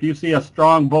good that if you see a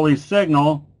strong bullish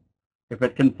signal, if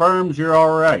it confirms, you're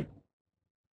all right.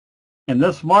 In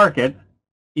this market,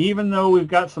 even though we've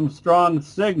got some strong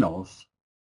signals,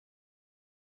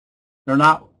 they're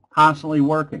not constantly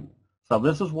working. So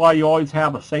this is why you always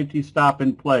have a safety stop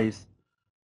in place.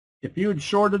 If you had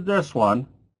shorted this one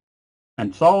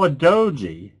and saw a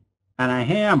doji and a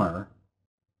hammer,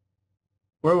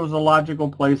 where was the logical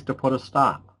place to put a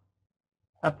stop?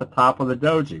 At the top of the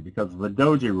doji, because of the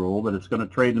doji rule that it's going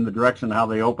to trade in the direction of how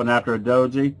they open after a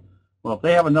doji. Well, if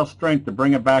they have enough strength to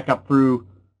bring it back up through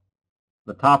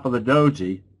the top of the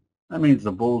doji, that means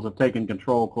the bulls have taken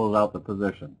control, close out the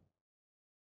position.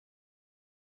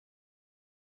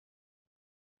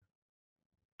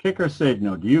 Kicker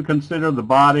signal. Do you consider the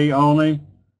body only?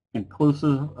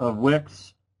 inclusive of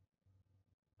wicks?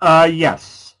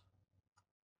 Yes.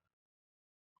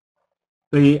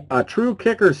 The true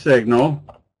kicker signal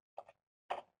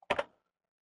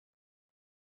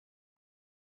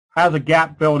has a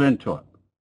gap built into it.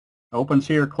 Opens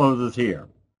here, closes here.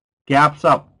 Gaps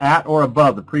up at or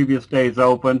above the previous day's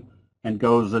open and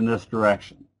goes in this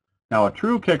direction. Now a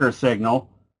true kicker signal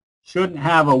shouldn't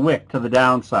have a wick to the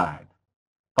downside,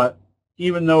 but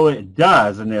even though it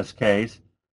does in this case,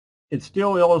 it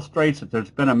still illustrates that there's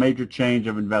been a major change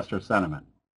of investor sentiment.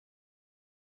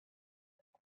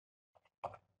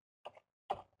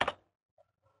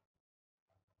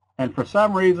 And for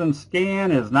some reason,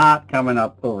 scan is not coming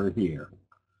up over here.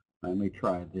 Let me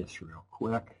try this real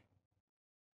quick.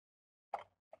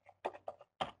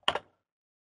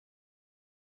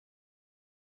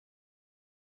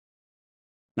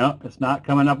 No, it's not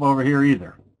coming up over here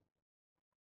either.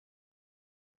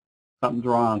 Something's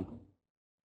wrong.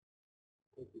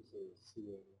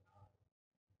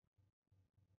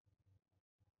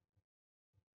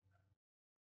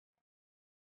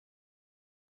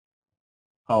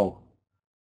 Oh.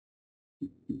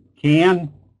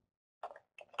 Can?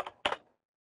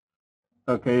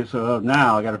 Okay, so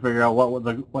now I got to figure out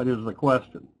what is the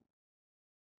question.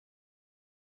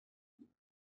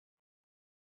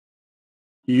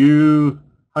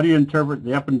 How do you interpret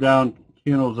the up and down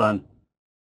candles on?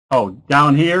 Oh,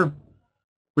 down here.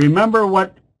 Remember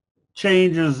what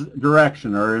changes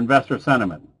direction or investor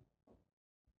sentiment?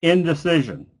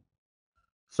 Indecision.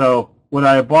 So would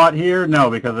I have bought here? No,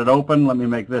 because it opened. Let me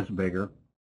make this bigger.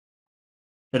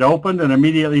 It opened and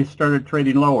immediately started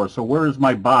trading lower. So where is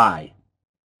my buy?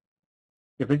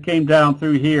 If it came down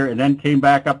through here and then came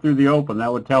back up through the open,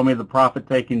 that would tell me the profit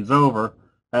taking's over.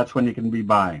 That's when you can be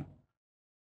buying.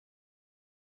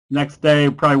 Next day,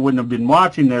 probably wouldn't have been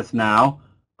watching this now,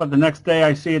 but the next day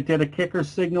I see it did a kicker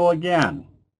signal again.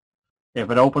 If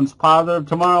it opens positive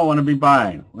tomorrow, I want to be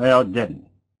buying. Well, it didn't.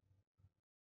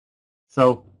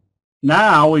 So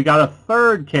now we got a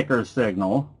third kicker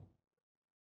signal.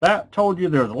 That told you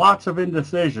there's lots of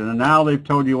indecision, and now they've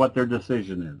told you what their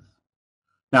decision is.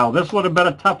 Now, this would have been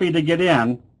a toughie to get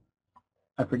in.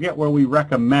 I forget where we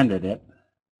recommended it.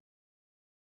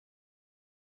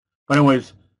 But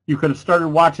anyways, you could have started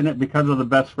watching it because of the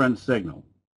best friend signal.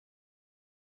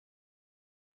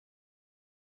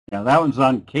 Yeah, that one's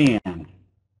on can.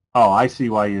 Oh, I see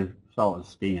why you saw it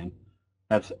scan.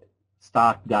 That's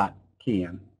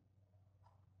stock.can.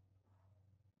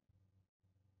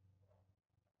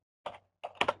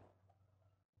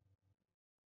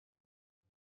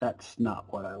 That's not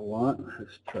what I want.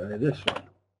 Let's try this one.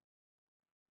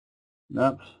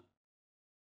 Oops.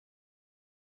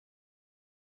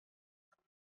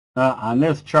 On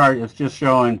this chart, it's just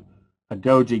showing a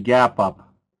doji gap up.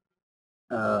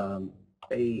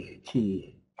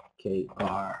 ATKR.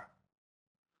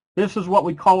 This is what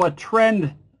we call a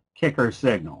trend kicker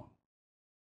signal.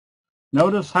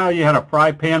 Notice how you had a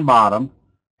fry pan bottom.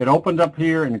 It opened up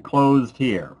here and closed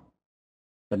here.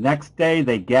 The next day,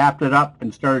 they gapped it up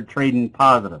and started trading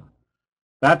positive.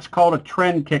 That's called a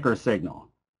trend kicker signal.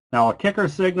 Now, a kicker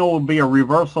signal will be a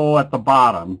reversal at the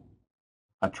bottom.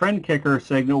 A trend kicker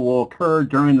signal will occur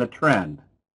during the trend.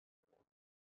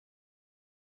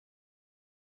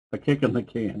 A kick in the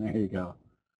can. There you go.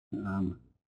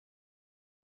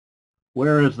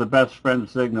 Where is the best friend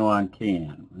signal on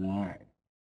can? All right.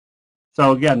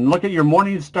 So again, look at your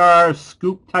Morningstar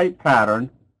scoop type pattern.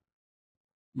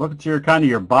 Look at your kind of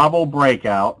your bobble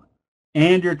breakout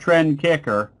and your trend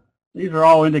kicker. These are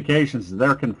all indications that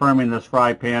they're confirming this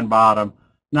fry pan bottom.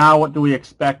 Now what do we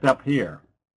expect up here?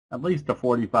 At least a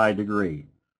 45 degree.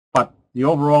 But the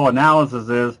overall analysis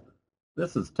is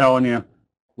this is telling you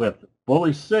with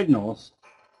bullish signals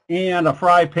and a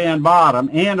fry pan bottom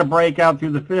and a breakout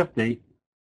through the 50,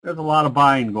 there's a lot of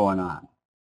buying going on.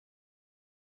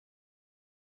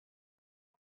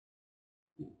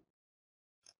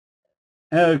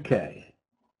 Okay.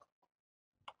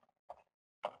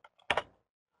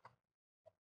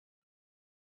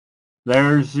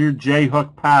 There's your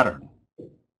J-hook pattern.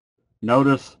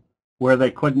 Notice where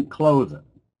they couldn't close it.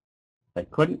 They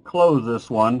couldn't close this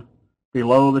one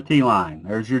below the T-line.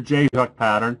 There's your J-hook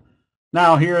pattern.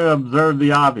 Now here, observe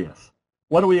the obvious.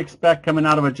 What do we expect coming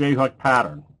out of a J-hook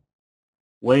pattern?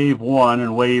 Wave 1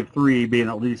 and wave 3 being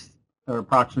at least or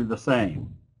approximately the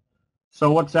same.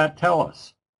 So what's that tell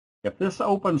us? If this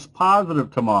opens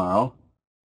positive tomorrow,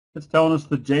 it's telling us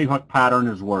the J-hook pattern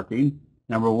is working,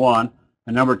 number one.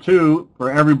 And number two,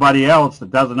 for everybody else that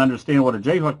doesn't understand what a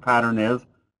J-hook pattern is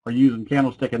or using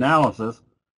candlestick analysis,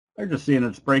 they're just seeing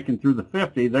it's breaking through the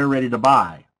 50. They're ready to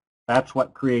buy. That's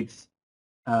what creates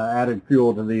added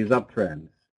fuel to these uptrends.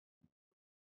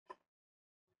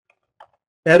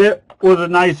 And it was a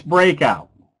nice breakout.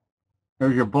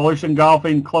 There's your bullish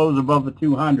engulfing close above the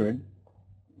 200.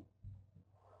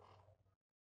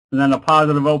 And then a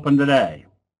positive open today.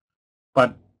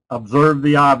 But observe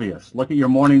the obvious. Look at your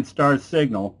morning star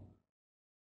signal,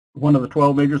 one of the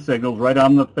 12 major signals right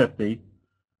on the 50.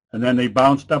 And then they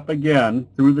bounced up again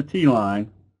through the T line.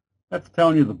 That's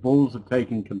telling you the bulls have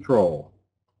taken control.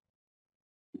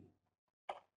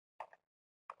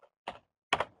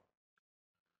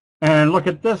 And look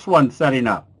at this one setting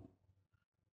up.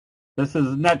 This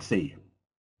is NETC,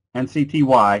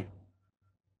 NCTY.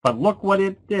 But look what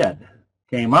it did.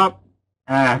 Came up,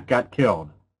 got killed.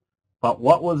 But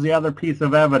what was the other piece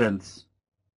of evidence?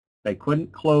 They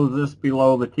couldn't close this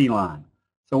below the T line.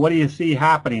 So what do you see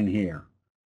happening here?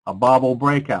 A bobble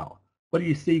breakout. What do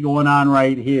you see going on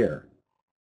right here?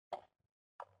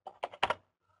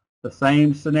 The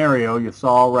same scenario you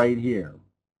saw right here.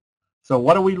 So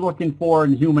what are we looking for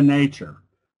in human nature?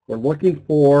 We're looking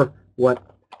for what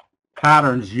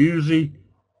patterns usually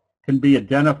can be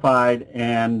identified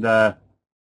and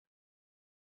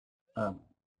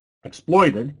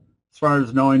exploited as far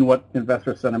as knowing what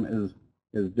investor sentiment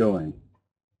is doing.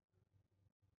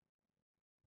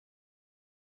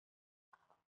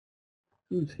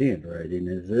 Whose handwriting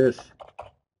is this?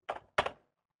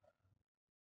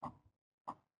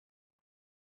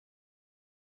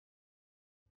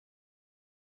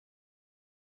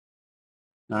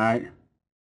 All right.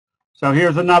 So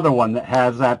here's another one that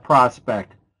has that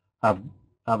prospect of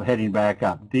heading back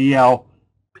up.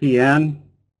 DLPN.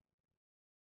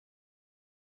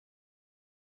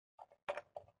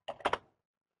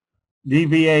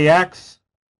 DVAX.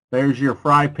 There's your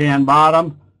fry pan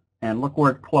bottom, and look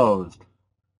where it closed.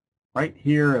 Right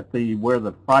here at where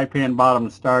the fry pan bottom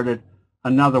started,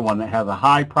 another one that has a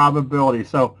high probability.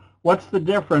 So what's the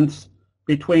difference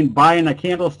between buying a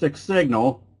candlestick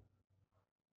signal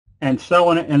and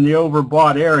selling it in the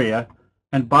overbought area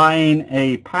and buying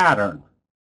a pattern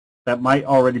that might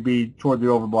already be toward the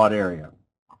overbought area?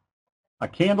 A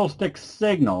candlestick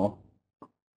signal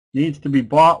needs to be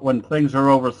bought when things are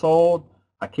oversold.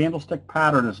 A candlestick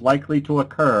pattern is likely to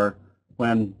occur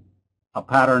when a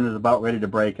pattern is about ready to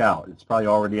break out. It's probably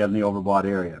already in the overbought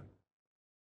area.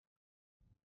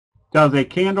 Does a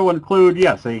candle include?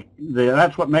 Yes,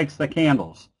 that's what makes the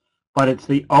candles. But it's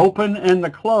the open and the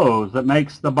close that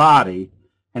makes the body.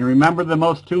 And remember, the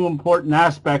most two important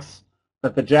aspects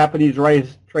that the Japanese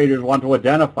race traders want to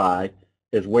identify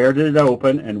is where did it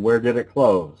open and where did it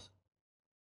close.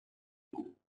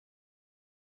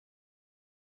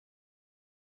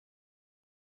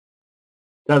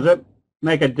 Does it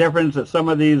make a difference that some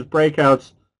of these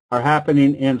breakouts are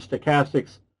happening in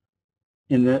stochastics,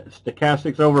 in the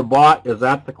stochastics overbought? Is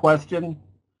that the question?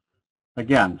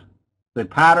 Again, the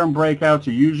pattern breakouts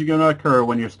are usually going to occur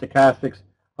when your stochastics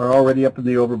are already up in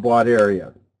the overbought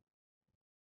area.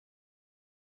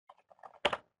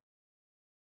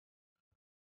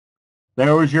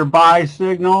 There was your buy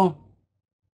signal.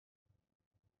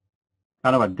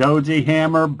 Kind of a doji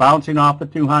hammer bouncing off the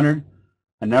 200.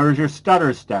 And there was your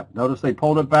stutter step. Notice they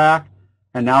pulled it back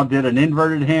and now did an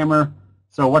inverted hammer.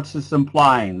 So what's this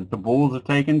implying? That the bulls have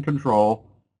taken control.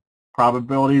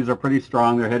 Probabilities are pretty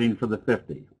strong. They're heading for the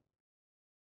 50.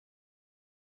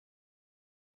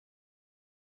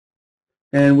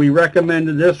 And we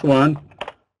recommended this one a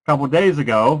couple days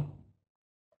ago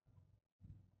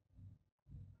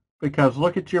because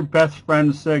look at your best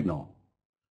friend signal.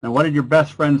 And what did your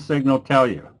best friend signal tell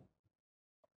you?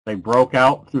 They broke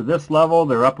out through this level.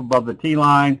 They're up above the T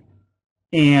line.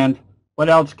 And what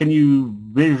else can you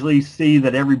visually see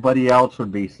that everybody else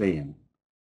would be seeing?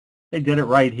 They did it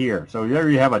right here. So there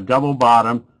you have a double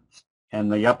bottom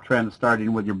and the uptrend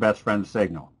starting with your best friend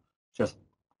signal. Just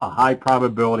a high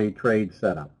probability trade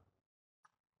setup.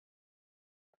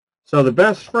 So the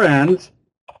best friends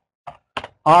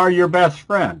are your best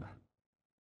friend.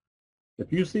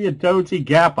 If you see a doji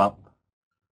gap up,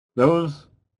 those,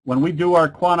 when we do our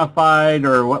quantified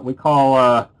or what we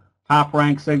call top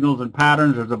rank signals and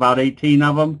patterns, there's about 18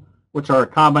 of them, which are a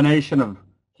combination of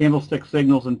candlestick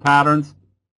signals and patterns.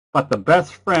 But the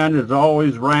best friend is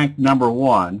always ranked number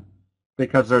one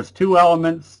because there's two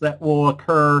elements that will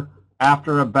occur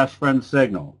after a best friend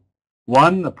signal.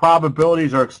 One, the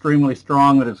probabilities are extremely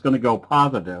strong that it's going to go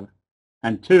positive.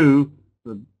 And two,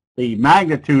 the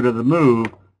magnitude of the move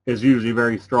is usually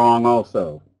very strong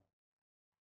also.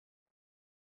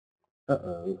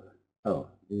 Oh,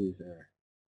 these are.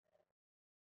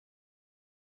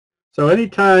 So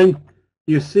anytime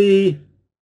you see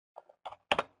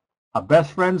a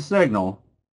best friend signal,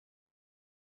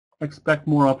 expect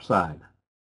more upside.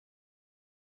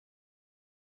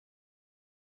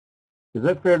 Is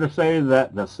it fair to say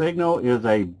that the signal is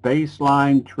a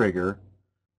baseline trigger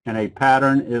and a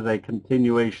pattern is a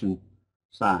continuation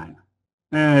sign?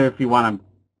 If you want to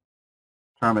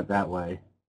term it that way.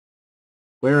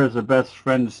 Where is the best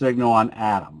friend signal on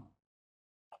Atom?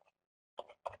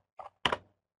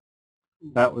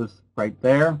 That was right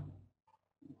there.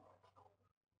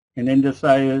 An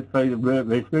indecisive, easy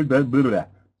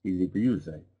for you to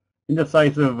say,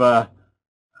 indecisive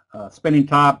spinning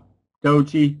top,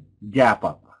 doji, gap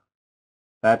up.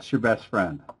 That's your best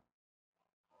friend.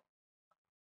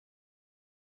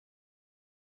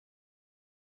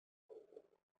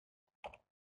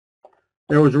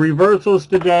 There was reversals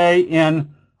today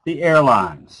in the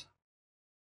airlines.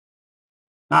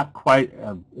 Not quite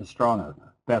as strong a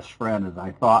best friend as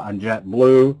I thought on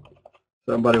JetBlue.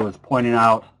 Somebody was pointing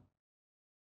out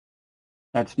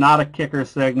that's not a kicker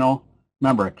signal.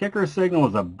 Remember, a kicker signal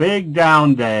is a big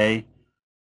down day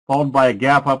followed by a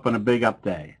gap up and a big up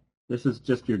day. This is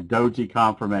just your doji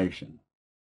confirmation.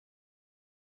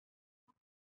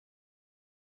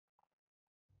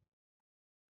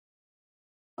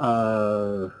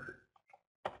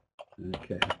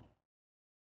 Okay.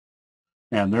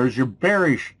 And there's your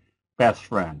bearish best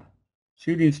friend.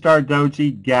 Shooting star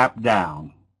doji, gap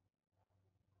down.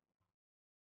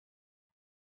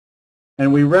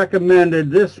 And we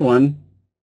recommended this one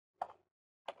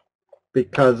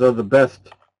because of the best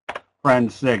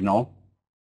friend signal.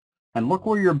 And look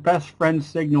where your best friend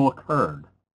signal occurred.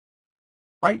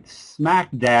 Right smack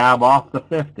dab off the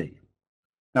 50.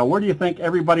 Now, where do you think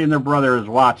everybody and their brother is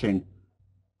watching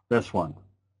this one?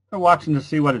 They're watching to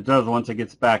see what it does once it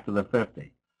gets back to the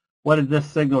 50. What did this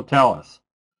signal tell us?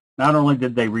 Not only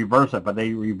did they reverse it, but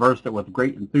they reversed it with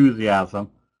great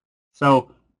enthusiasm.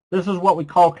 So this is what we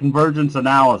call convergence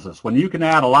analysis. When you can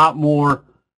add a lot more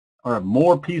or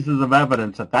more pieces of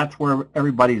evidence that that's where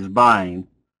everybody's buying,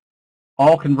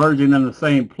 all converging in the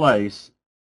same place.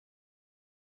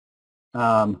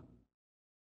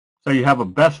 So you have a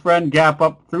best friend gap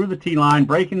up through the T-line,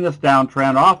 breaking this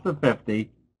downtrend off the 50.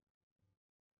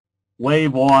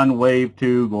 Wave 1, wave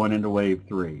 2, going into wave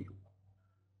 3.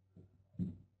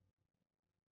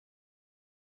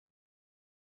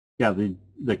 Yeah,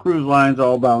 the cruise lines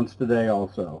all bounced today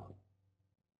also.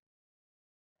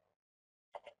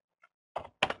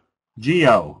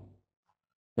 Geo,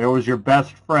 there was your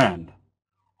best friend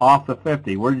off the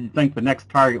 50. Where did you think the next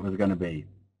target was going to be?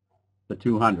 The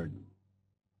 200.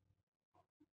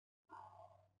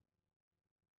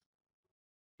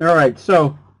 All right,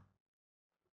 so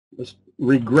let's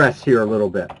regress here a little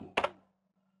bit.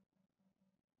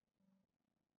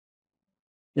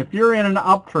 If you're in an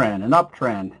uptrend,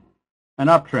 an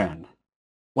uptrend,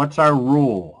 what's our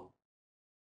rule?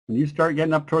 When you start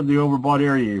getting up toward the overbought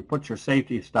area, you put your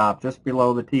safety stop just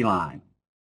below the T-line.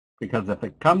 Because if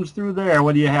it comes through there,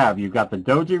 what do you have? You've got the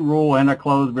doji rule and a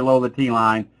close below the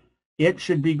T-line. It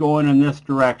should be going in this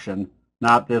direction,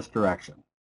 not this direction.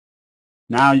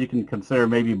 Now you can consider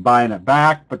maybe buying it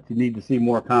back, but you need to see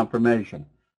more confirmation.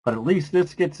 But at least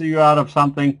this gets you out of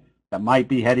something that might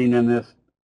be heading in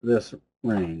this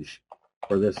range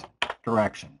or this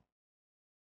direction.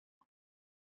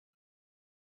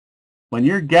 When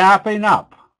you're gapping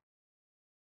up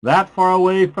that far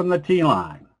away from the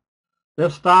T-line,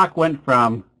 this stock went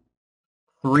from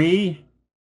 3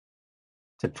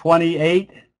 to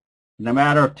 28 in a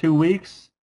matter of 2 weeks.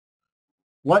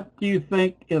 What do you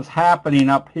think is happening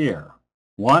up here?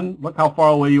 1, look how far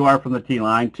away you are from the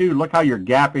T-line. 2, look how you're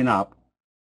gapping up.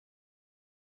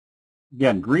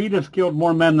 Again, greed has killed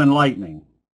more men than lightning.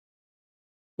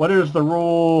 What is the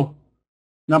rule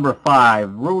number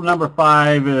 5? Rule number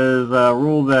 5 is a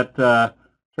rule that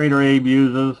Trader Abe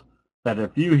uses, that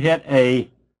if you hit a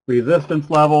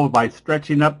resistance level by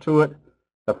stretching up to it,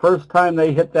 the first time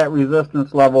they hit that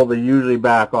resistance level, they usually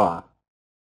back off.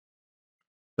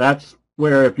 That's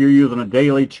where if you're using a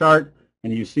daily chart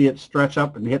and you see it stretch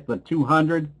up and hit the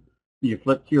 200, you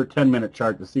flip to your 10-minute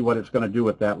chart to see what it's going to do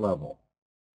at that level.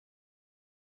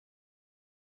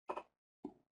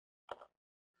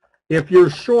 If you're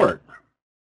short,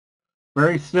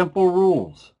 very simple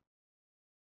rules.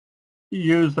 You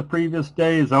use the previous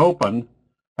day's open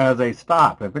as a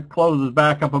stop. If it closes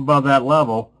back up above that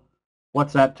level,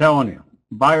 what's that telling you?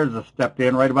 Buyers have stepped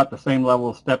in right about the same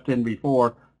level stepped in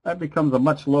before. That becomes a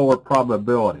much lower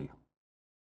probability.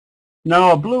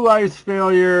 Now, a blue ice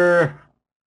failure,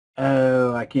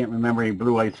 I can't remember any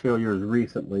blue ice failures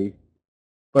recently,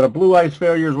 but a blue ice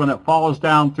failure is when it falls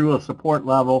down through a support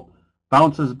level,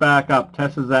 bounces back up,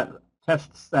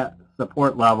 tests that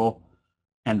support level,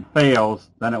 and fails,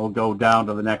 then it will go down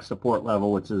to the next support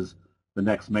level, which is the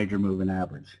next major moving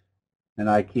average. And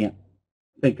I can't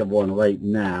think of one right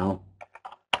now.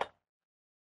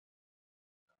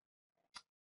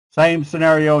 Same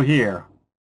scenario here.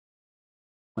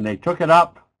 When they took it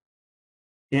up,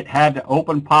 it had to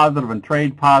open positive and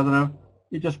trade positive.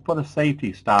 You just put a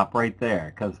safety stop right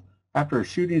there, because after a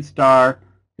shooting star,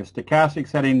 your stochastic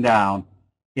heading down,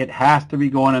 it has to be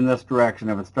going in this direction.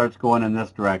 If it starts going in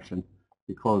this direction,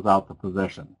 you close out the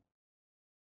position.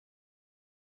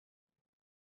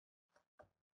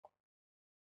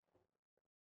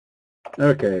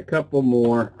 Okay, a couple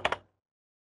more.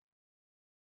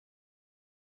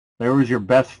 There was your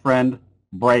best friend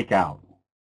breakout.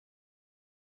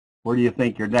 Where do you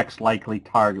think your next likely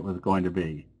target was going to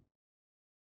be?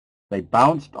 They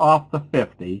bounced off the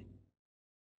 50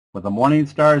 with a morning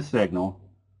star signal.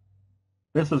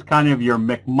 This is kind of your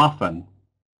McMuffin.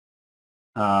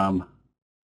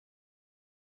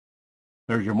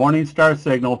 There's your morning star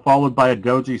signal followed by a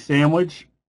doji sandwich,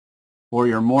 or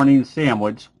your morning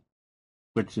sandwich,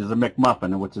 which is a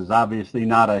McMuffin, which is obviously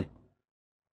not a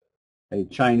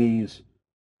Chinese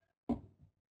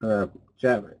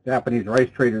Japanese rice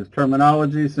traders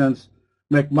terminology, since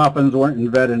McMuffins weren't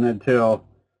invented until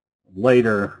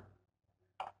later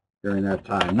during that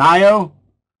time. Nio,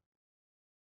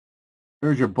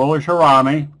 here's your bullish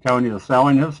harami, telling you the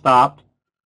selling has stopped.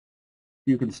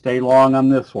 You can stay long on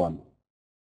this one.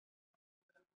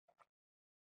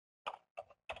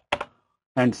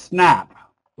 And snap.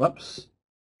 Whoops.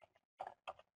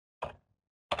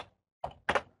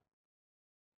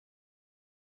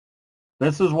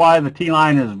 This is why the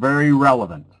T-line is very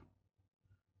relevant.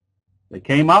 They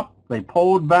came up, they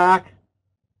pulled back,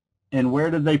 and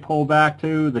where did they pull back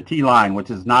to? The T-line,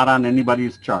 which is not on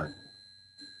anybody's chart.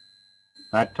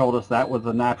 That told us that was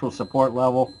the natural support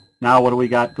level. Now what do we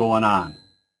got going on?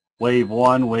 Wave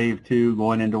 1, wave 2,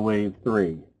 going into wave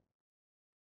 3.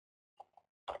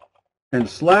 And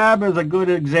slab is a good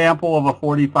example of a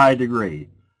 45 degree.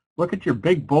 Look at your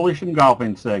big bullish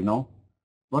engulfing signal.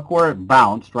 Look where it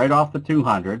bounced right off the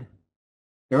 200.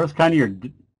 There was kind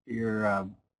of your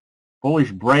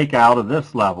bullish breakout of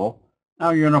this level.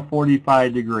 Now you're in a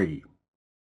 45 degree.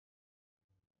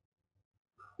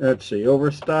 Let's see,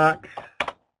 overstock.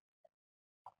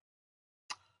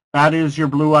 That is your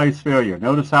blue ice failure.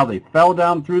 Notice how they fell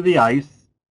down through the ice.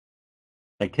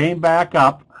 They came back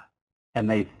up and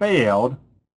they failed.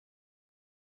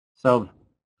 So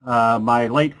my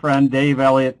late friend Dave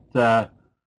Elliott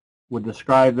would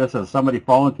describe this as somebody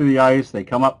falling through the ice. They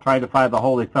come up trying to find the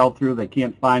hole they fell through. They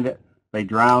can't find it. They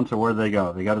drown, so where do they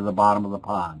go? They go to the bottom of the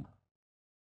pond.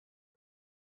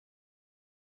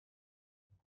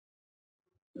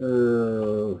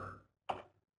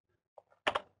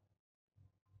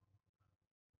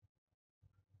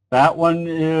 That one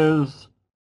is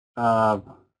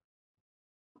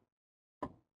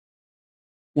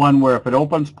one where if it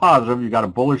opens positive, you got a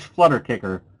bullish flutter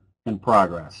kicker in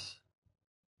progress.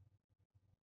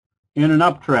 In an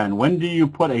uptrend, when do you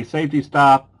put a safety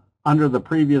stop under the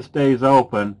previous day's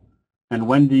open, and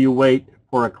when do you wait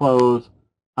for a close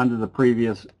under the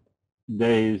previous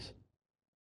day's?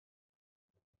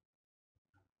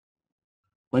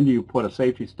 When do you put a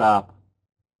safety stop?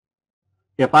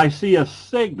 If I see a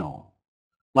signal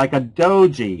like a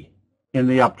doji in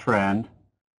the uptrend,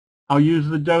 I'll use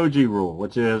the doji rule,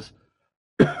 which is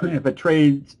if it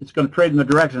trades, it's going to trade in the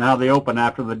direction how they open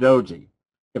after the doji.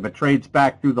 If it trades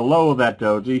back through the low of that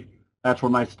doji, that's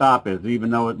where my stop is, even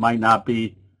though it might not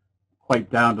be quite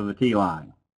down to the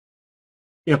T-line.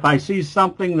 If I see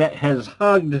something that has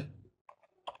hugged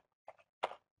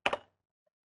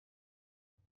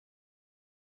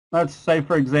let's say,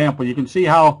 for example, you can see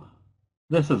how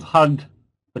this has hugged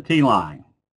the T-line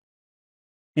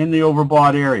in the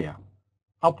overbought area.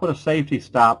 I'll put a safety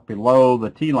stop below the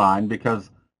T-line because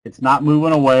it's not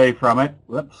moving away from it.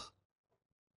 Whoops.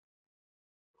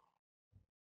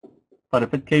 But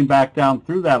if it came back down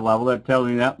through that level, that tells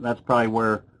me that's probably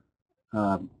where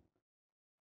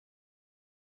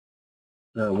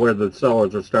the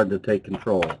sellers are starting to take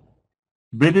control.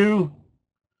 Bidu,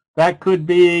 that could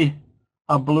be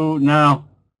a blue, no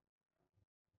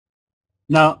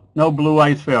blue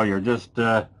ice failure, just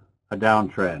a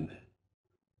downtrend.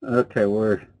 Okay,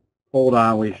 hold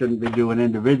on, we shouldn't be doing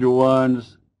individual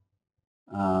ones.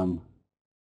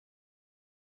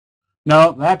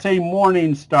 No, that's a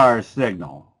morning star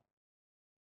signal.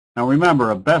 Now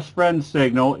remember, a best friend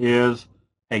signal is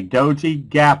a doji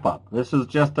gap up. This is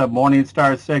just a morning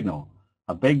star signal.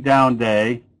 A big down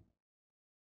day,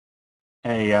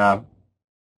 a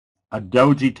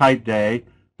doji type day,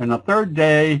 and the third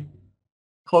day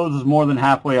closes more than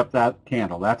halfway up that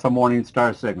candle. That's a morning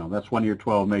star signal. That's one of your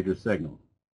 12 major signals.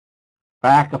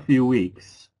 Back a few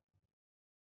weeks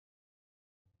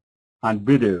on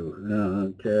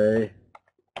Bigalow. Okay.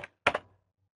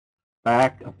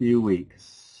 Back a few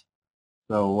weeks.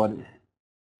 So what?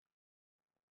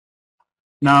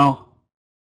 No,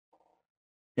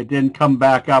 it didn't come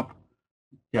back up.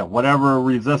 Yeah, whatever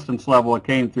resistance level it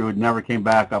came through, it never came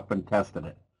back up and tested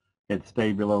it. It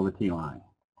stayed below the T-line.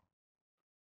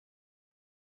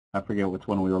 I forget which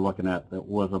one we were looking at that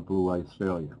was a blue ice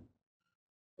failure.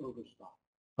 Overstock.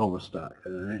 Overstock,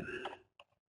 all right.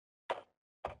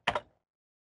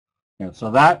 Yeah,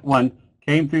 so that one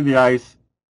came through the ice,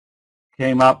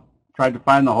 came up, tried to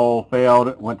find the hole,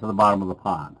 failed, went to the bottom of the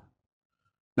pond.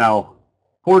 Now,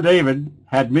 poor David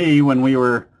had me when we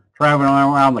were traveling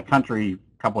around the country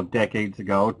a couple of decades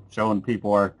ago, showing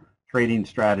people our trading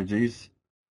strategies.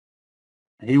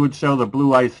 He would show the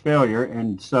blue ice failure,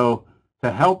 and so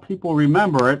to help people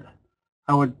remember it,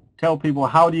 I would tell people,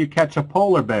 how do you catch a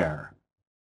polar bear?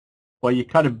 Well, you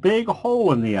cut a big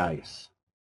hole in the ice,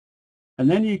 and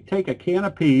then you take a can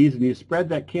of peas and you spread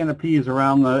that can of peas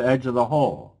around the edge of the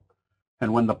hole.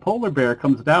 And when the polar bear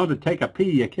comes down to take a pea,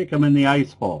 you kick him in the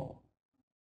ice hole.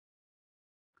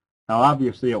 Now,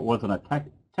 obviously, it wasn't a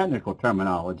technical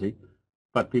terminology,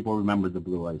 but people remembered the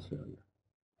blue ice failure.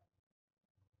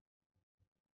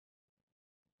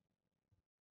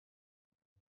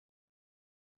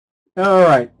 All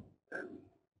right.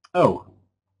 Oh,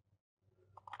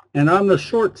 and on the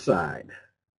short side,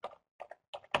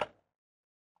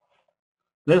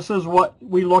 this is what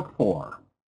we look for.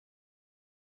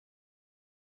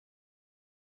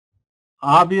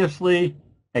 Obviously,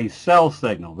 a sell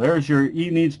signal. There's your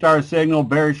evening star signal,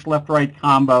 bearish left-right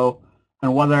combo,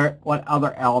 and what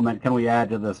other element can we add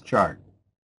to this chart?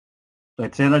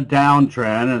 It's in a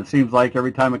downtrend, and it seems like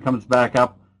every time it comes back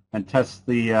up and tests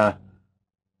the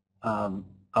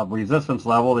resistance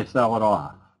level, they sell it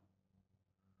off.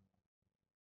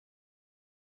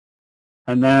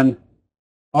 And then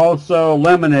also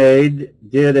Lemonade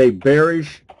did a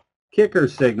bearish kicker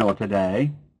signal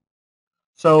today.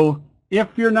 So if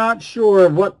you're not sure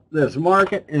of what this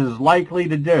market is likely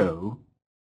to do,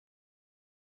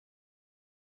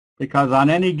 because on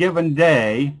any given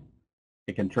day,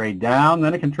 it can trade down,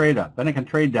 then it can trade up, then it can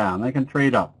trade down, then it can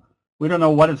trade up. We don't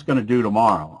know what it's going to do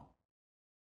tomorrow.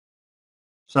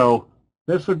 So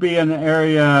this would be an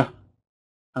area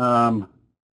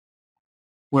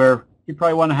where you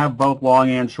probably want to have both long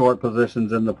and short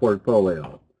positions in the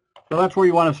portfolio. So that's where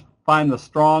you want to find the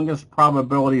strongest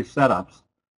probability setups.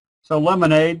 So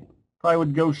Lemonade probably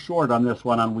would go short on this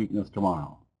one on weakness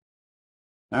tomorrow.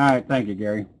 All right, thank you,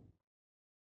 Gary.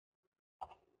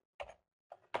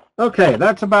 Okay,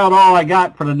 that's about all I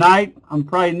got for tonight. I'm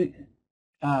probably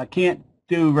can't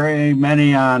do very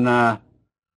many on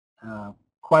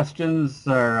questions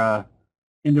or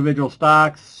individual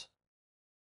stocks.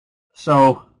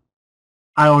 So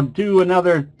I'll do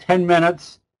another 10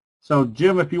 minutes. So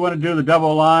Jim, if you want to do the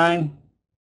double line,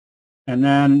 and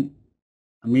then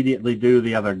immediately do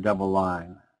the other double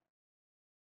line.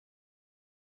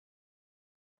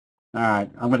 All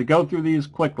right, I'm going to go through these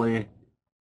quickly.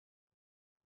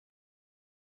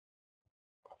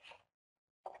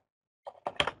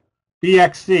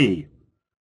 BXC.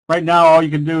 Right now, all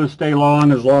you can do is stay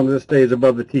long as it stays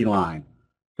above the T line.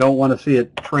 Don't want to see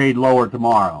it trade lower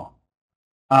tomorrow.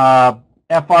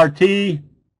 FRT,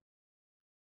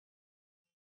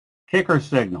 kicker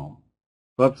signal.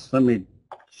 Whoops, let me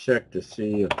check to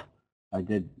see if I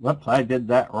did. Whoops, I did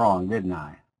that wrong, didn't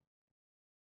I?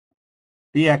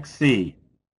 BXC,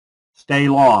 stay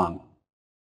long.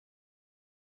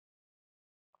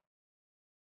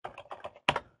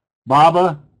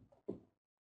 BABA,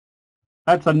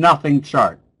 that's a nothing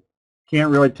chart.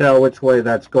 Can't really tell which way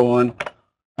that's going.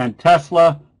 And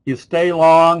Tesla, you stay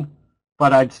long,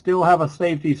 but I'd still have a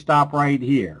safety stop right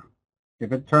here.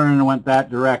 If it turned and went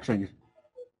that direction,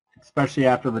 especially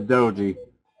after the doji,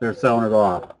 they're selling it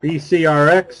off.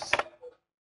 BCRX,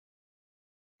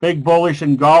 big bullish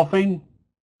engulfing.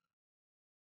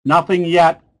 Nothing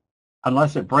yet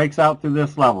unless it breaks out through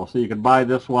this level. So you can buy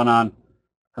this one on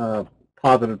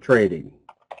positive trading.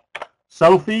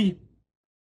 Sophie,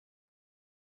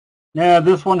 yeah,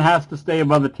 this one has to stay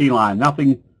above the T-line.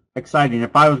 Nothing exciting.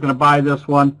 If I was going to buy this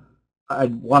one,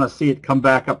 I'd want to see it come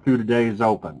back up through today's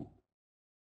open.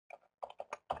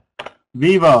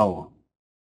 Vivo,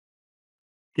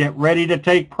 get ready to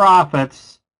take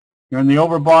profits. You're in the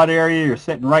overbought area. You're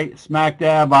sitting right smack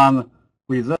dab on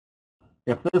resistance.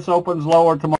 If this opens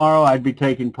lower tomorrow, I'd be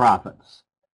taking profits.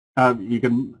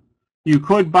 You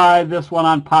could buy this one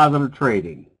on positive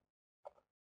trading.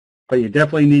 but you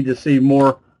definitely need to see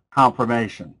more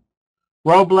confirmation.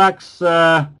 Roblex,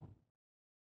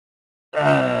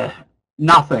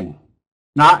 nothing.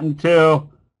 Not until,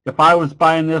 if I was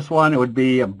buying this one, it would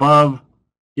be above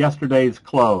yesterday's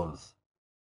close.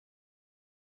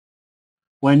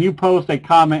 When you post a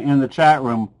comment in the chat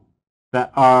room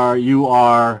that you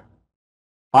are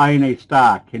buying a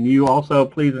stock, can you also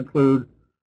please include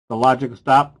the logic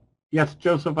stop? Yes,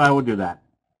 Joseph, I will do that.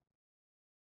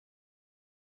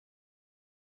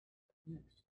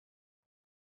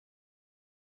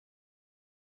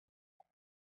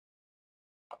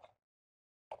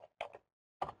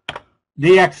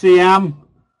 DXCM,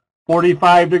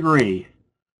 45 degree.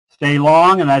 Stay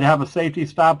long, and I'd have a safety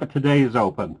stop at today's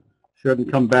open.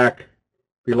 Shouldn't come back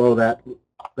below that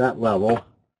level.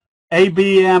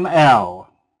 ABML.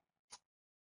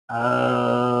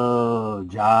 Oh,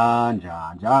 John.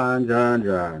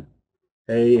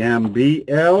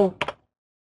 AMBL.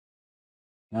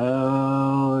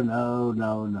 No.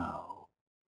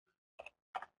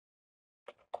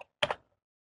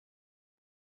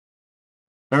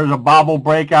 There's a bobble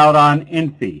breakout on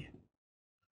Infi.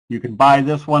 You can buy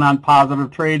this one on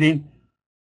positive trading,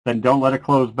 then don't let it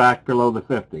close back below the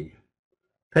 50.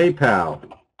 PayPal.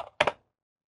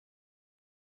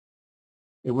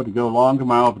 It would go long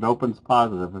tomorrow if it opens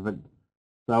positive. If it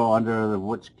so, under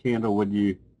which candle would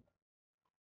you?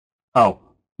 Oh,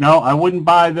 no, I wouldn't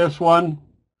buy this one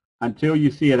until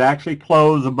you see it actually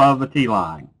close above the T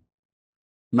line.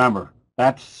 Remember,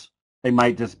 they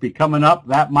might just be coming up.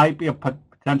 That might be a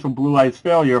potential blue ice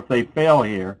failure if they fail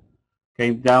here.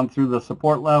 Came down through the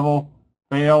support level,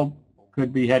 failed,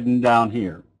 could be heading down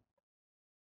here.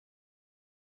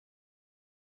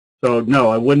 So no,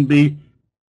 I wouldn't be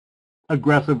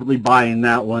aggressively buying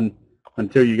that one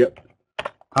until you get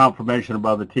confirmation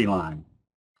above the T line.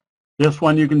 This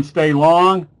one you can stay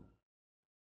long.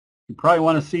 You probably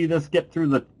want to see this get through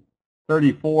the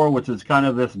 34, which is kind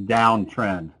of this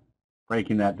downtrend,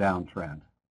 breaking that downtrend.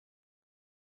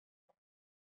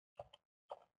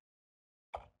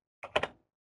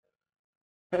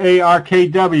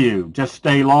 ARKW, just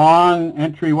stay long.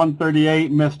 Entry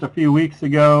 138, missed a few weeks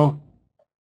ago.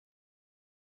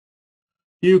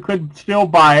 You could still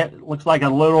buy it. It looks like a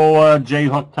little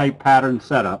J-hook type pattern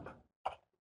setup.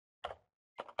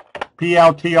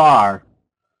 PLTR,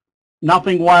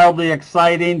 nothing wildly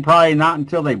exciting, probably not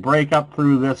until they break up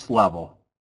through this level.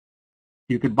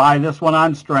 You could buy this one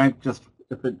on strength, just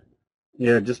want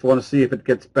to see if it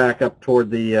gets back up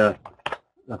toward the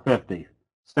 50.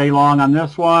 Stay long on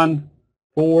this one.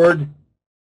 Ford,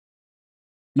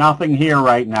 nothing here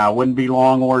right now. Wouldn't be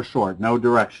long or short. No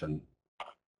direction.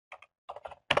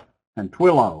 And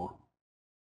Twillo,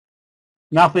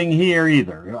 nothing here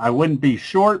either. I wouldn't be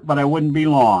short, but I wouldn't be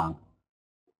long.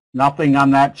 Nothing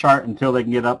on that chart until they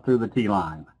can get up through the T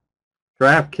line.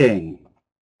 DraftKings,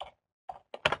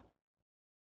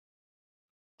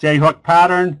 J-hook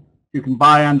pattern. You can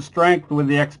buy on strength with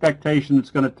the expectation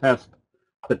it's going to test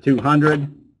the 200.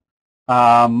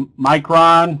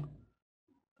 Micron,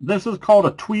 this is called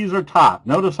a tweezer top.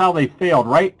 Notice how they failed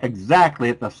right exactly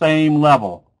at the same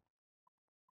level.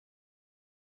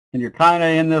 And you're kind of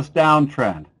in this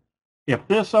downtrend. If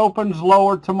this opens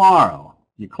lower tomorrow,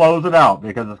 you close it out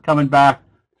because it's coming back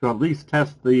to at least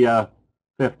test the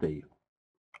 50.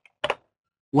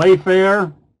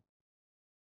 Wayfair,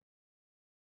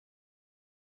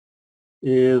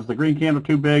 is the green candle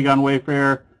too big on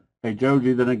Wayfair? Hey,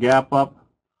 Joji, then a gap up?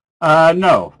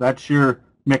 No, that's your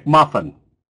McMuffin.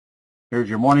 Here's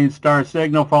your Morningstar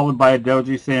signal followed by a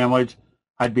doji sandwich.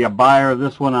 I'd be a buyer of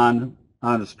this one on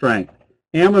the strength.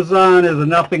 Amazon is a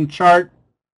nothing chart.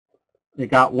 It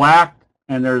got whacked,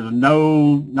 and there's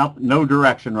no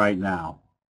direction right now.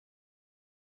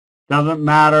 Doesn't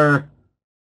matter.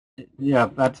 Yeah,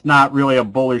 that's not really a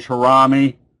bullish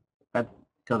harami. That's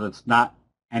because it's not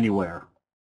anywhere.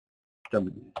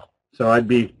 So I'd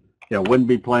be, wouldn't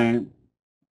be playing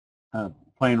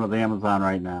with Amazon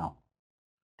right now.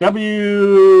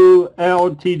 WLTW.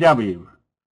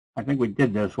 I think we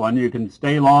did this one. You can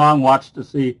stay long, watch to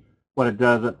see what it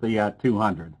does at the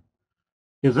 200.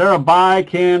 Is there a buy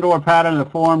candle or pattern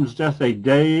that forms just a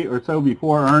day or so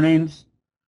before earnings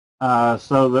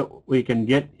so that we can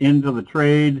get into the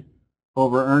trade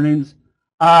over earnings?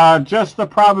 Just the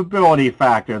probability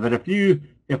factor that if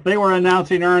they were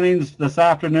announcing earnings this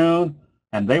afternoon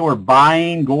and they were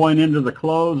buying going into the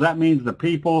close, that means the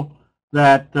people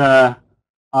that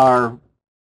are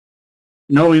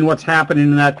knowing what's happening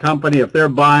in that company, if they're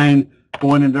buying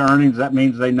going into earnings, that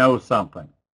means they know something.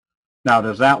 Now,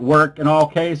 does that work in all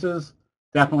cases?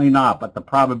 Definitely not, but the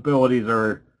probabilities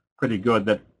are pretty good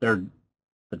that they're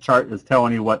the chart is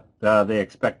telling you what they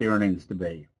expect the earnings to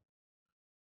be.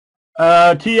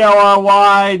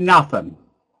 TLRY, nothing.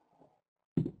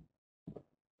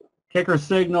 Kicker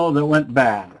signal that went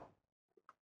bad.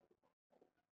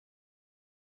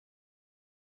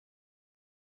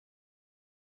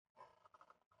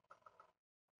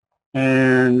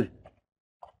 And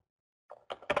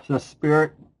just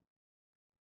Spirit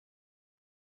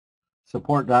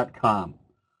support.com.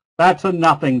 That's a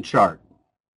nothing chart.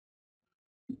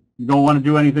 You don't want to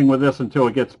do anything with this until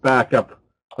it gets back up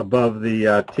above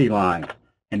the T line,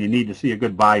 and you need to see a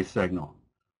good buy signal.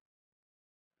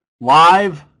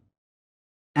 Live,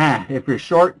 if you're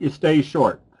short, you stay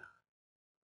short.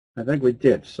 I think we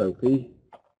did, Sophie.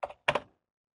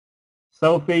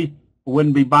 Sophie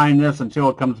wouldn't be buying this until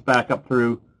it comes back up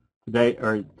through today,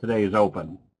 or today is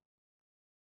open.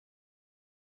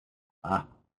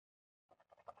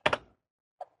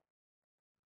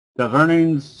 Does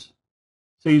earnings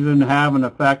season have an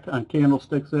effect on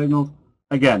candlestick signals?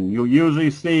 Again, you'll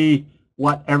usually see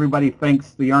what everybody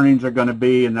thinks the earnings are going to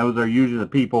be, and those are usually the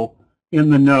people in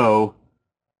the know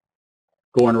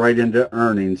going right into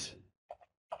earnings.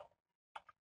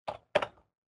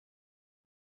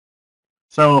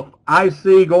 So if I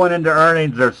see going into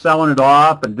earnings, they're selling it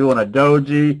off and doing a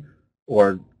doji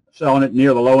or selling it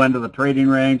near the low end of the trading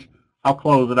range, I'll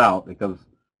close it out because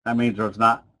that means there's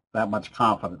not that much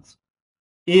confidence.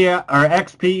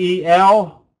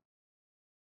 XPEL,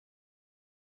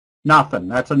 nothing.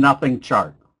 That's a nothing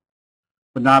chart.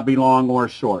 Would not be long or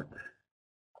short.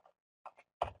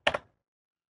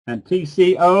 And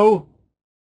TCO,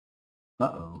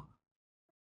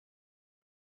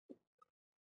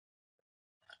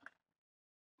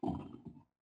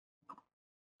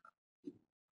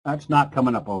 that's not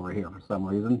coming up over here for some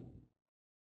reason.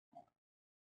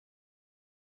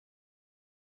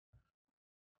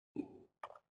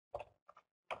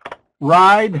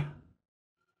 Ride,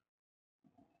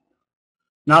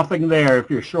 nothing there.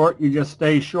 If you're short, you just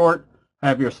stay short.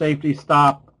 Have your safety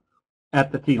stop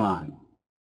at the T line.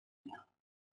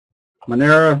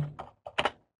 Monera,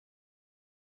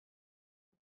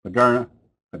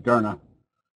 Moderna.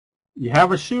 You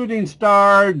have a shooting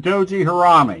star, Doji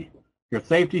Harami. Your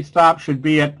safety stop should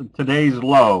be at today's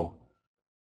low.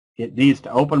 It needs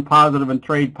to open positive and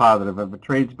trade positive. If it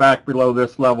trades back below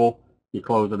this level, you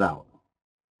close it out.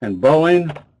 And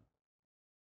Boeing,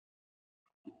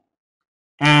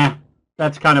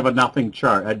 that's kind of a nothing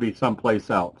chart. That'd be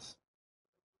someplace else.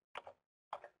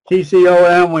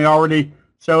 TCOM, we already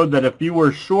showed that if you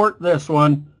were short this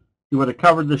one, you would have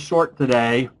covered the short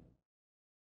today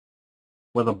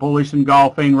with a bullish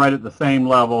engulfing right at the same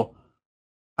level.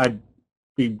 I'd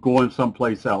be going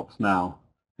someplace else now.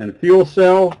 And fuel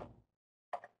cell,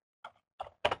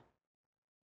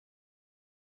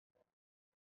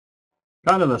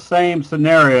 kind of the same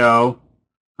scenario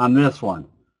on this one.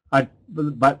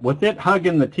 But with it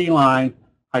hugging the T-line,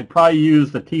 I'd probably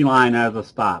use the T-line as a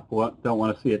stop. Don't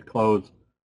want to see it close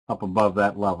up above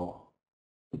that level.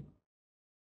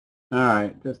 All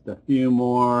right, just a few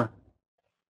more.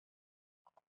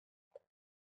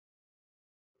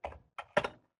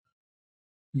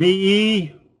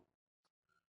 BE,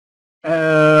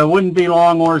 wouldn't be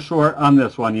long or short on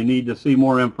this one. You need to see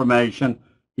more information.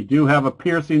 You do have a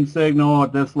piercing signal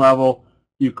at this level.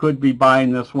 You could be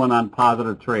buying this one on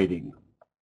positive trading.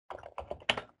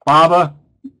 BABA,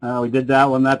 we did that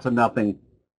one. That's a nothing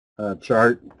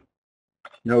chart.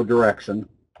 No direction.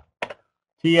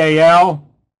 TAL,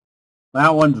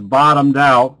 that one's bottomed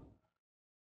out.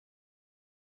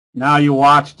 Now you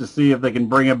watch to see if they can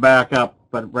bring it back up,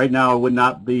 but right now it would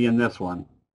not be in this one.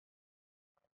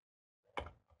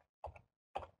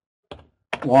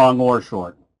 Long or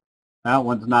short. That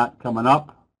one's not coming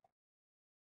up.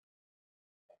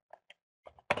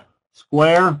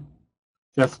 Square,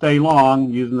 just stay long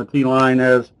using the T-line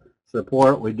as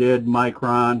support. We did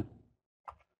Micron.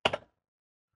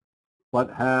 What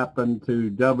happened to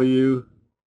W?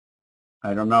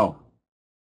 I don't know.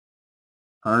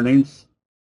 Earnings.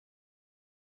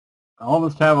 I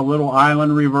almost have a little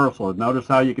island reversal. Notice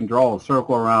how you can draw a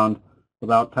circle around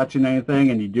without touching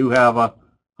anything, and you do have a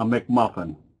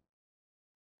McMuffin.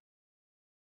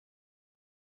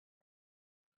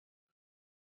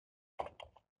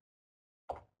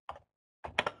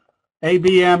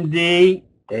 ABMD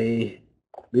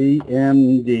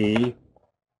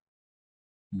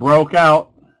broke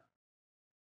out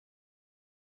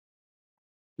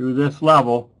through this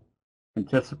level.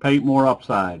 Anticipate more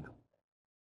upside.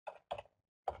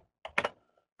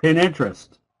 Pin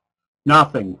interest,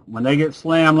 nothing. When they get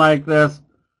slammed like this,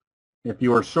 if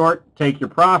you are short, take your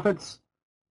profits.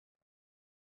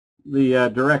 the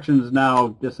directions now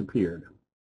disappeared.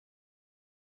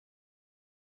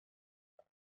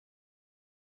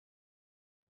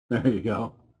 There you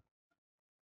go.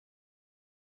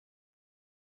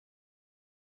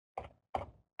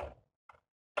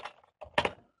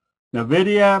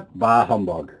 NVIDIA, bah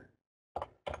humbug.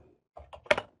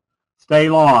 Stay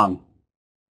long.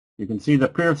 You can see the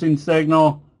piercing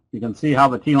signal. You can see how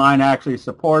the T-line actually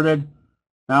supported.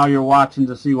 Now you're watching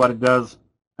to see what it does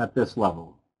at this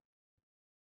level.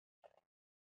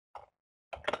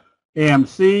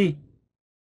 AMC,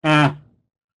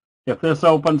 if this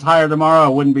opens higher tomorrow, I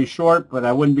wouldn't be short, but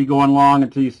I wouldn't be going long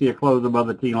until you see a close above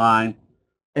the T-line.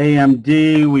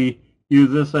 AMD, we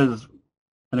use this as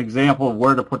an example of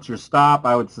where to put your stop.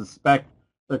 I would suspect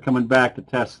they're coming back to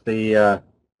test the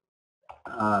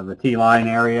T-line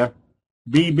area.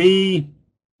 BB,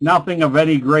 nothing of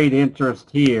any great interest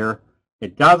here.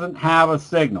 It doesn't have a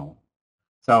signal.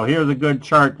 So here's a good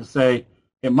chart to say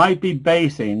it might be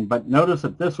basing, but notice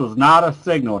that this was not a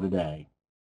signal today,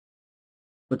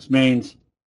 which means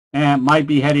it might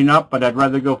be heading up, but I'd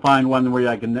rather go find one where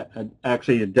I can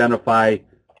actually identify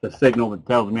the signal that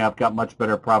tells me I've got much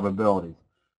better probabilities.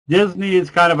 Disney is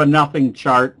kind of a nothing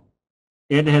chart.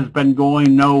 It has been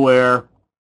going nowhere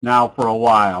now for a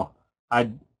while.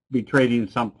 I'd be trading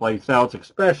someplace else,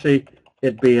 especially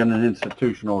it being an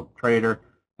institutional trader.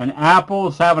 And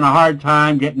Apple's having a hard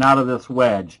time getting out of this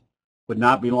wedge. Would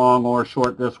not be long or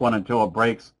short this one until it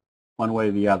breaks one way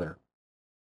or the other.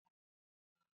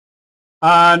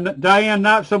 Diane,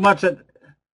 not so much at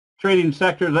trading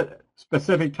sectors at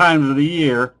specific times of the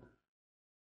year.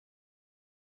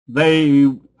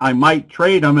 I might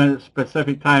trade them at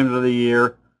specific times of the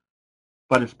year,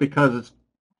 but it's because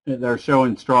they're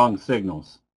showing strong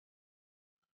signals.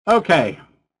 Okay.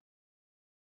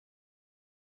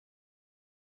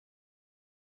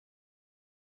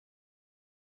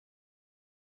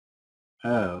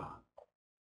 Oh.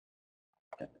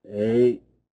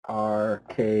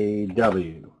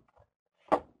 ARKW.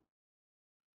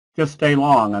 Just stay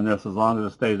long on this as long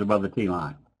as it stays above the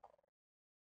T-line.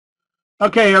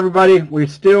 Okay, everybody, we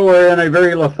still are in a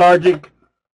very lethargic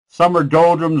summer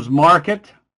doldrums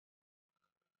market.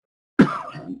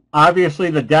 Obviously,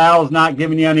 the Dow is not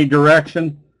giving you any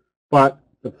direction, but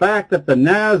the fact that the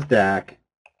NASDAQ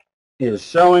is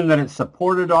showing that it's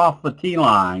supported off the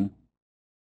T-line,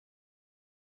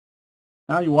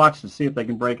 now you watch to see if they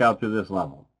can break out through this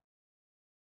level.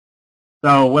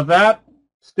 So with that,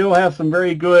 still have some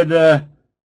very good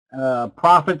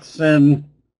profits and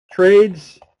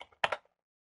trades.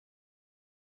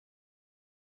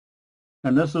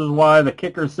 And this is why the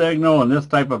kicker signal and this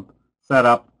type of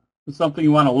setup is something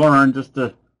you want to learn just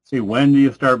to see when do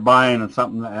you start buying and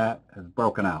something that has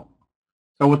broken out.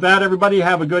 So with that, everybody,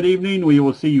 have a good evening. We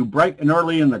will see you bright and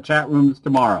early in the chat rooms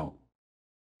tomorrow.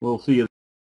 We'll see you.